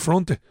neck to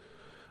front it,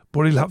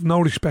 but he'll have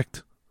no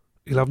respect.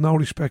 And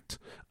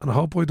I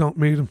hope I don't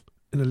meet him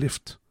in a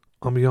lift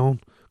on my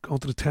own, going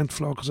to the 10th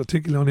floor, because I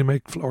think he'll only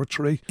make floor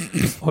 3.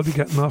 I'll be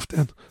getting off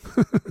then.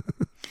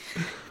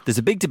 There's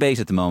a big debate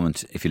at the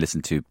moment, if you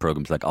listen to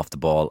programmes like Off the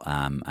Ball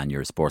and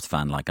you're a sports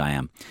fan like I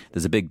am.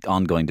 There's a big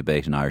ongoing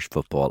debate in Irish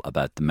football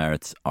about the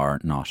merits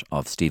or not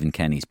of Stephen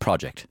Kenny's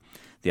project.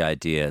 The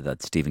idea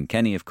that Stephen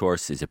Kenny, of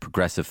course, is a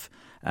progressive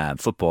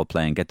football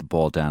playing, get the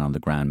ball down on the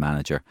ground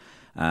manager.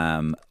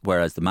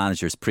 Whereas the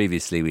managers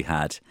previously we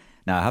had.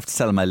 Now I have to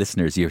tell my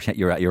listeners, you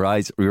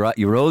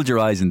rolled your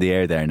eyes in the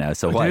air there now.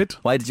 So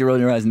why did you roll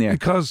your eyes in the air?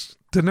 Because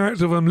the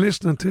narrative I'm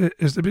listening to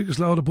is the biggest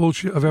load of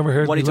bullshit I've ever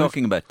heard. What are you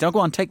talking about? Don't go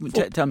on, tell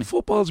me.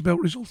 Football's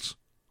about results.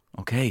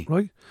 Okay.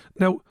 Right?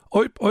 Now,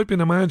 I've been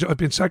a manager, I've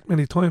been sacked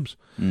many times.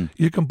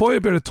 You can buy a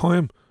bit of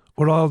time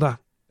with all that.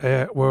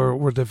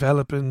 We're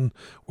developing,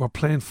 we're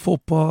playing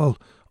football.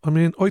 I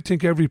mean, I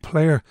think every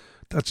player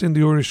that's in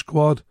the Irish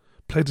squad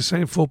played the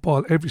same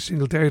football every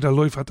single day of their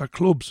life at their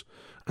clubs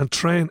and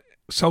train.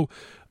 So,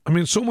 I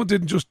mean, someone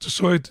didn't just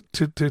decide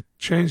to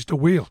change the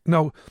wheel.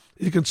 Now,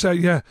 you can say,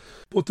 yeah,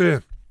 but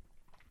the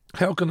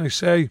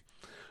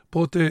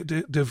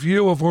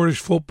view of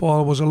Irish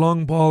football was a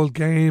long ball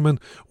game and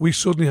we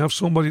suddenly have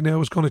somebody now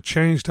who's going to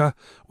change that.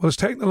 Well, it's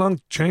taken a long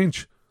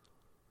change.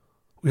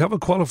 We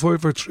haven't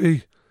qualified for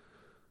 3.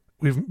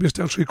 We've missed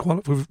out 3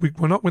 qualifiers.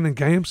 We're not winning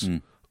games,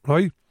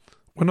 right?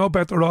 We're no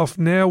better off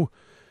now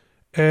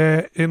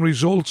in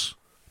results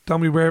than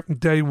we were from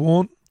day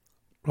one,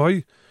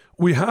 right?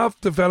 We have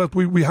developed,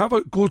 we have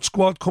a good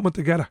squad coming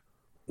together.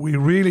 We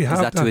really have.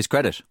 Is that to his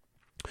credit?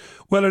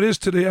 Well, it is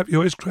to the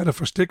FUI's credit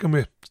for sticking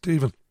with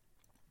Stephen.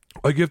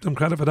 I give them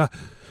credit for that.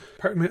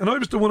 Pardon me. And I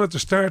was the one at the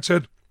start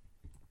said,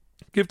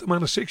 give the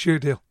man a 6-year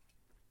deal.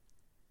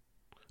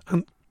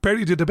 And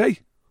buried the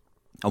debate.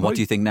 And what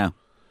do you think now?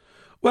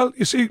 Well,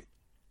 you see,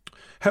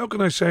 how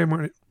can I say,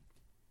 Murray?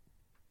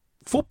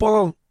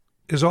 Football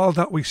is all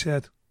that we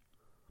said.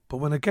 But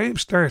when a game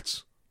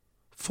starts,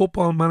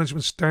 football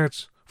management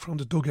starts from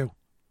the dugout.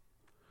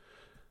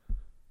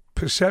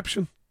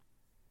 Perception,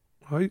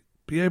 right?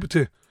 Be able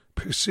to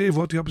perceive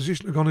what the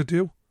opposition are going to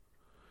do.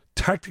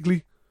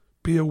 Tactically,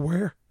 be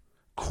aware.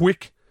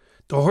 Quick.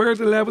 The higher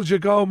the levels you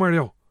go,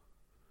 Mario,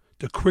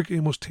 the quicker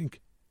you must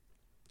think.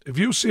 If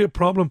you see a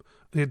problem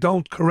and you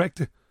don't correct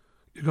it,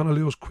 you're going to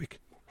lose quick.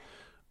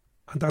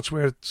 And that's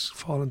where it's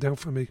fallen down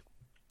for me.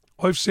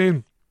 I've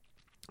seen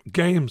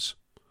games,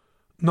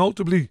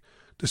 notably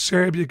the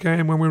Serbia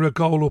game when we were a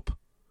goal up.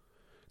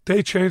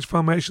 They changed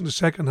formation the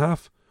second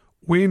half.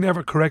 We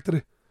never corrected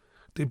it.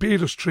 They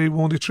beat us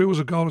 3-1. They threw us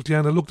a goal at the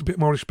end. It looked a bit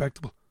more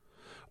respectable.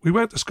 We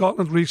went to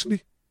Scotland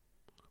recently.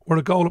 We're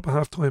a goal up at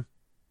half time.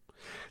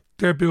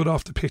 They're built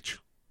off the pitch.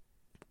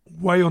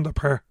 Way under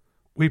par.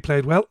 We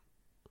played well.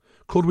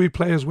 Could we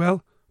play as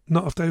well?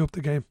 Not if they upped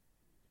the game.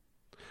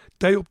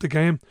 They upped the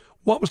game.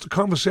 What was the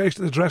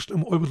conversation in the dressing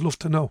room? I would love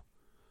to know.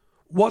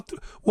 What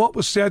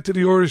was said to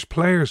the Irish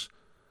players?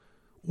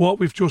 What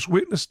we've just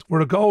witnessed,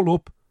 we're a goal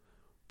up,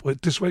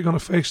 but this way we're going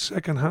to face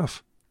second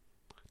half.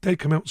 They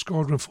come out and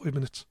scored in 5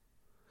 minutes.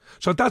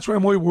 So that's where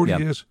my worry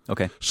is.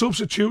 Okay.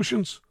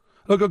 Substitutions.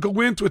 Look, I'll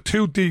go into it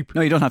too deep.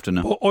 No, you don't have to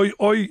know.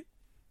 But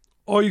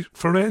I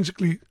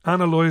forensically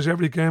analyse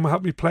every game. I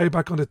have me play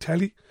back on the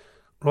telly,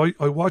 right?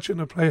 I watch it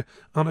and I play it,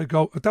 and I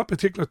go, at that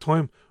particular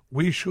time,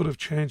 we should have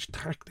changed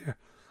tack there.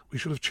 We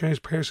should have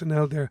changed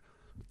personnel there.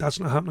 That's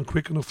not happening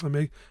quick enough for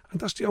me. And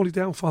that's the only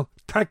downfall.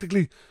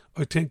 Tactically,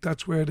 I think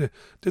that's where the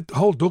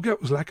whole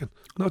dugout was lacking,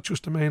 not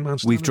just the main man.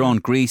 We've drawn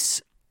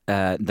Greece,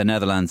 the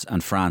Netherlands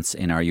and France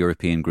in our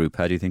European group.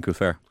 How do you think we'll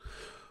fare?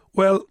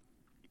 Well,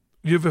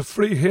 you have a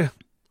free hit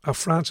of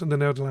France and the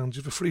Netherlands.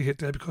 You have a free hit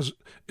there because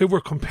if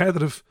we're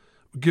competitive,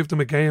 we give them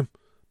a game.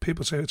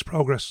 People say it's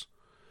progress.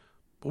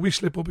 But we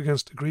slip up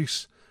against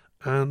Greece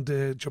and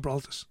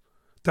Gibraltar.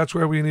 That's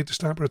where we need to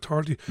stamp our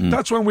authority.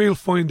 That's when we'll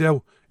find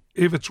out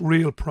if it's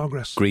real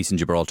progress. Greece and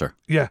Gibraltar.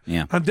 Yeah.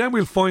 And then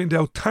we'll find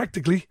out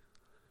tactically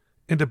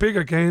in the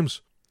bigger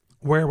games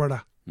where we're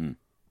at.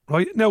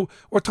 Right? Now,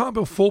 we're talking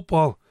about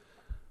football.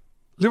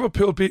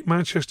 Liverpool beat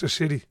Manchester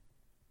City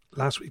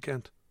last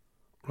weekend.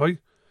 Right?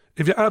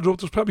 If you add it up,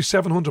 there's probably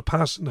 700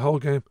 passes in the whole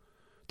game.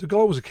 The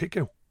goal was a kick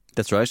out.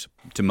 That's right.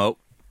 To Mo.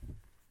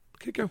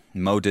 Kick out.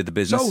 Mo did the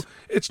business. So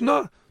it's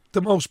not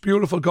the most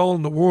beautiful goal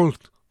in the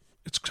world.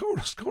 It's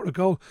scored a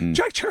goal.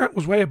 Jack Charlton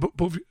was way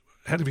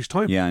ahead of his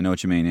time. Yeah, I know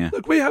what you mean, yeah.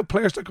 Look, we have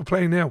players that can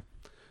play now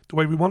the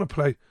way we want to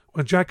play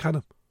when Jack had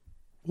him.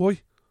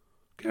 Why?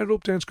 Get it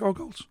up there and score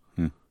goals.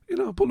 You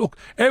know, but look,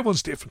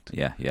 everyone's different.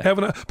 Yeah.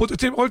 But the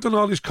team, I've done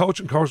all these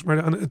coaching courses,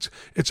 and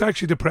it's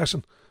actually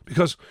depressing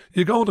because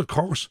you go on a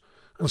course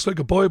and it's like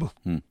a Bible.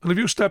 And if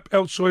you step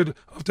outside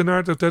of the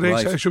narrative that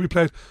they say should be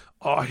played,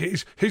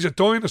 he's a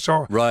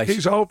dinosaur. Right.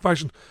 He's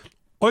old-fashioned.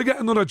 I get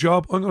another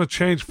job, I'm going to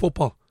change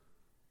football.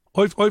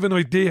 I've an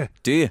idea.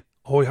 Do you?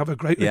 Oh, I have a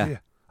great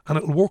idea. And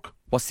it'll work.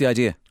 What's the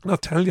idea? I'll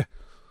tell you.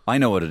 I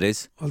know what it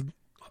is.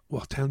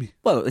 Well, tell me.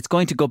 Well, it's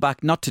going to go back.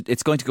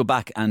 It's going to go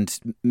back, and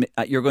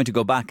you're going to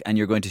go back, and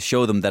you're going to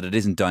show them that it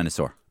isn't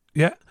dinosaur.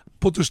 Yeah,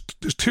 but there's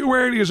two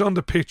areas on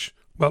the pitch.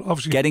 Well,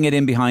 obviously, getting it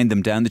in behind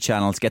them, down the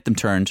channels, get them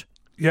turned.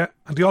 Yeah,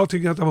 and they all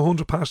think you have to have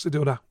 100 passes to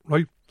do that,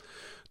 right?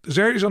 There's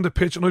areas on the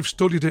pitch, and I've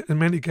studied it in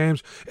many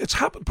games. It's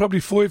happened probably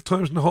 5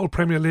 times in the whole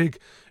Premier League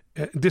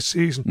this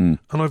season,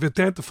 and I've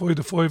identified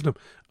the 5 of them,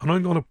 and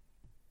I'm going to.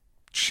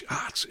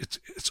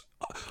 It's.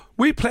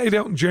 We played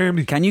out in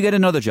Germany. Can you get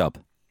another job?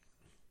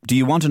 Do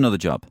you want another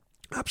job?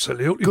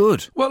 Absolutely.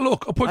 Good. Well,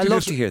 look, I'd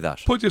love to hear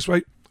that. Put this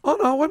right. Oh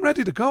no, I'm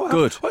ready to go.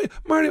 Good.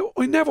 Mario,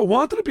 I never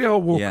wanted to be out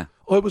of work. Yeah.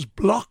 I was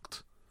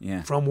blocked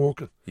from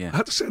working. Yeah. I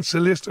had to send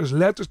solicitors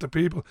letters to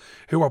people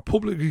who are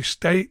publicly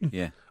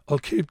stating, I'll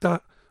keep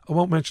that. I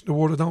won't mention the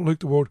word. I don't like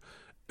the word.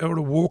 Out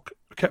of work.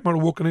 Kept me out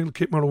of work in England,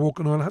 kept me out of work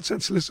in Ireland. I had to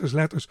send solicitors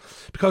letters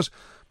because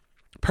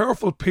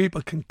powerful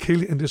people can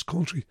kill you in this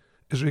country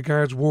as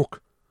regards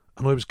work.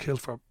 And I was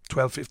killed for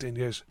 12, 15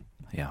 years.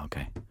 Yeah,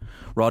 okay.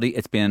 Roddy,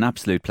 it's been an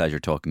absolute pleasure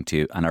talking to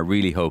you, and I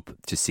really hope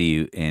to see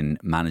you in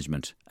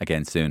management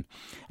again soon.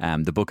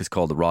 The book is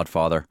called The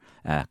Rodfather,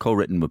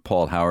 co-written with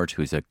Paul Howard,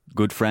 who's a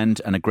good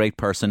friend and a great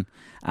person,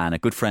 and a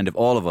good friend of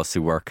all of us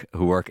who work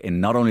in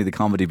not only the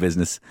comedy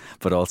business,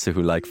 but also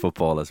who like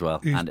football as well.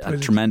 He's and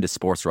brilliant. A tremendous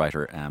sports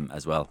writer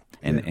as well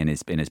in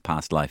his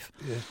past life.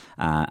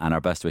 Yeah. And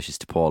our best wishes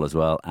to Paul as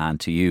well, and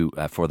to you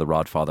for The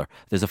Rodfather.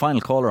 There's a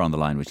final caller on the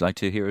line. Would you like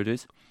to hear who it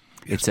is?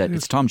 Yes,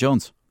 It's Tom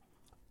Jones.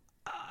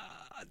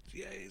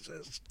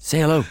 Jesus. Say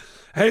hello.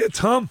 Hey,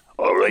 Tom.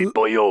 All right,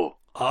 boyo.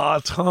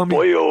 Tommy.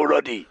 Boyo,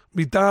 Roddy.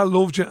 Me dad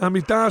loved you, and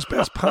me dad's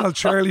best pal,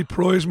 Charlie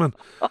Prizeman,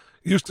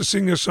 used to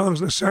sing your songs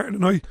on a Saturday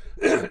night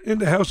in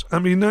the house,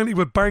 and me nanny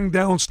would bang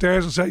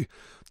downstairs and say,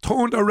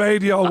 turn the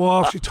radio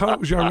off. She thought it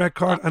was your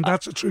record, and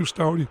that's a true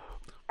story.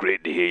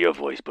 Great to hear your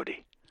voice,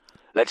 buddy.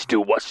 Let's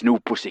do What's New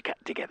Pussycat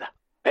together.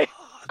 Hey,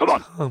 come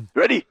on.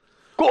 Ready?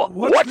 Go on.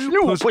 What's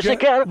new,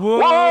 Pussycat? Whoa,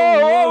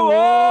 whoa,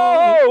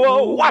 whoa,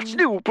 whoa. What's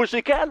new,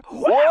 Pussycat? Whoa,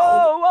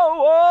 whoa,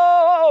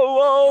 whoa,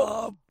 whoa.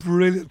 Oh,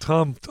 brilliant,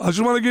 Tom. I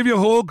just want to give you a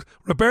hug.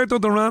 Roberto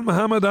Duran,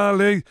 Muhammad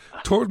Ali,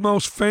 third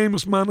most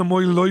famous man in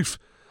my life.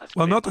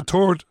 Well, not the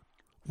third,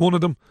 one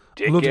of them.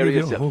 Take I'd love to care give of you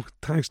a yourself. hug.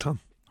 Thanks, Tom.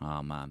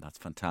 Oh man, that's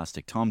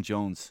fantastic. Tom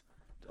Jones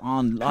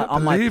on my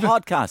believe it.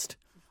 podcast.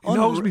 He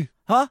knows me.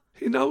 Huh?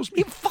 He knows me.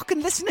 You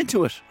fucking listening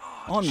to it.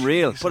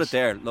 Unreal. Jesus. Put it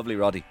there. Lovely,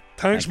 Roddy.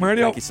 Thanks, Thank you.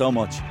 Mario. Thank you so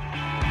much.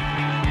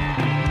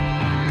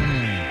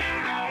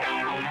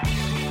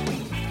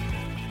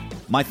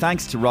 My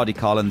thanks to Roddy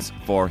Collins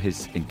for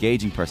his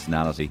engaging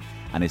personality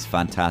and his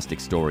fantastic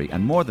story,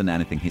 and more than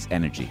anything, his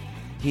energy.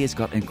 He has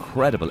got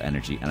incredible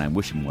energy, and I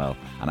wish him well,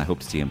 and I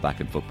hope to see him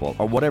back in football,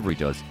 or whatever he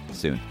does,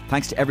 soon.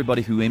 Thanks to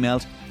everybody who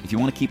emailed. If you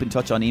want to keep in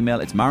touch on email,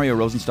 it's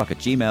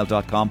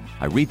mariorosenstock@gmail.com.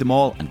 I read them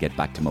all and get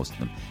back to most of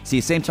them. See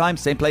you same time,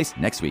 same place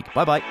next week.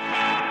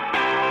 Bye-bye.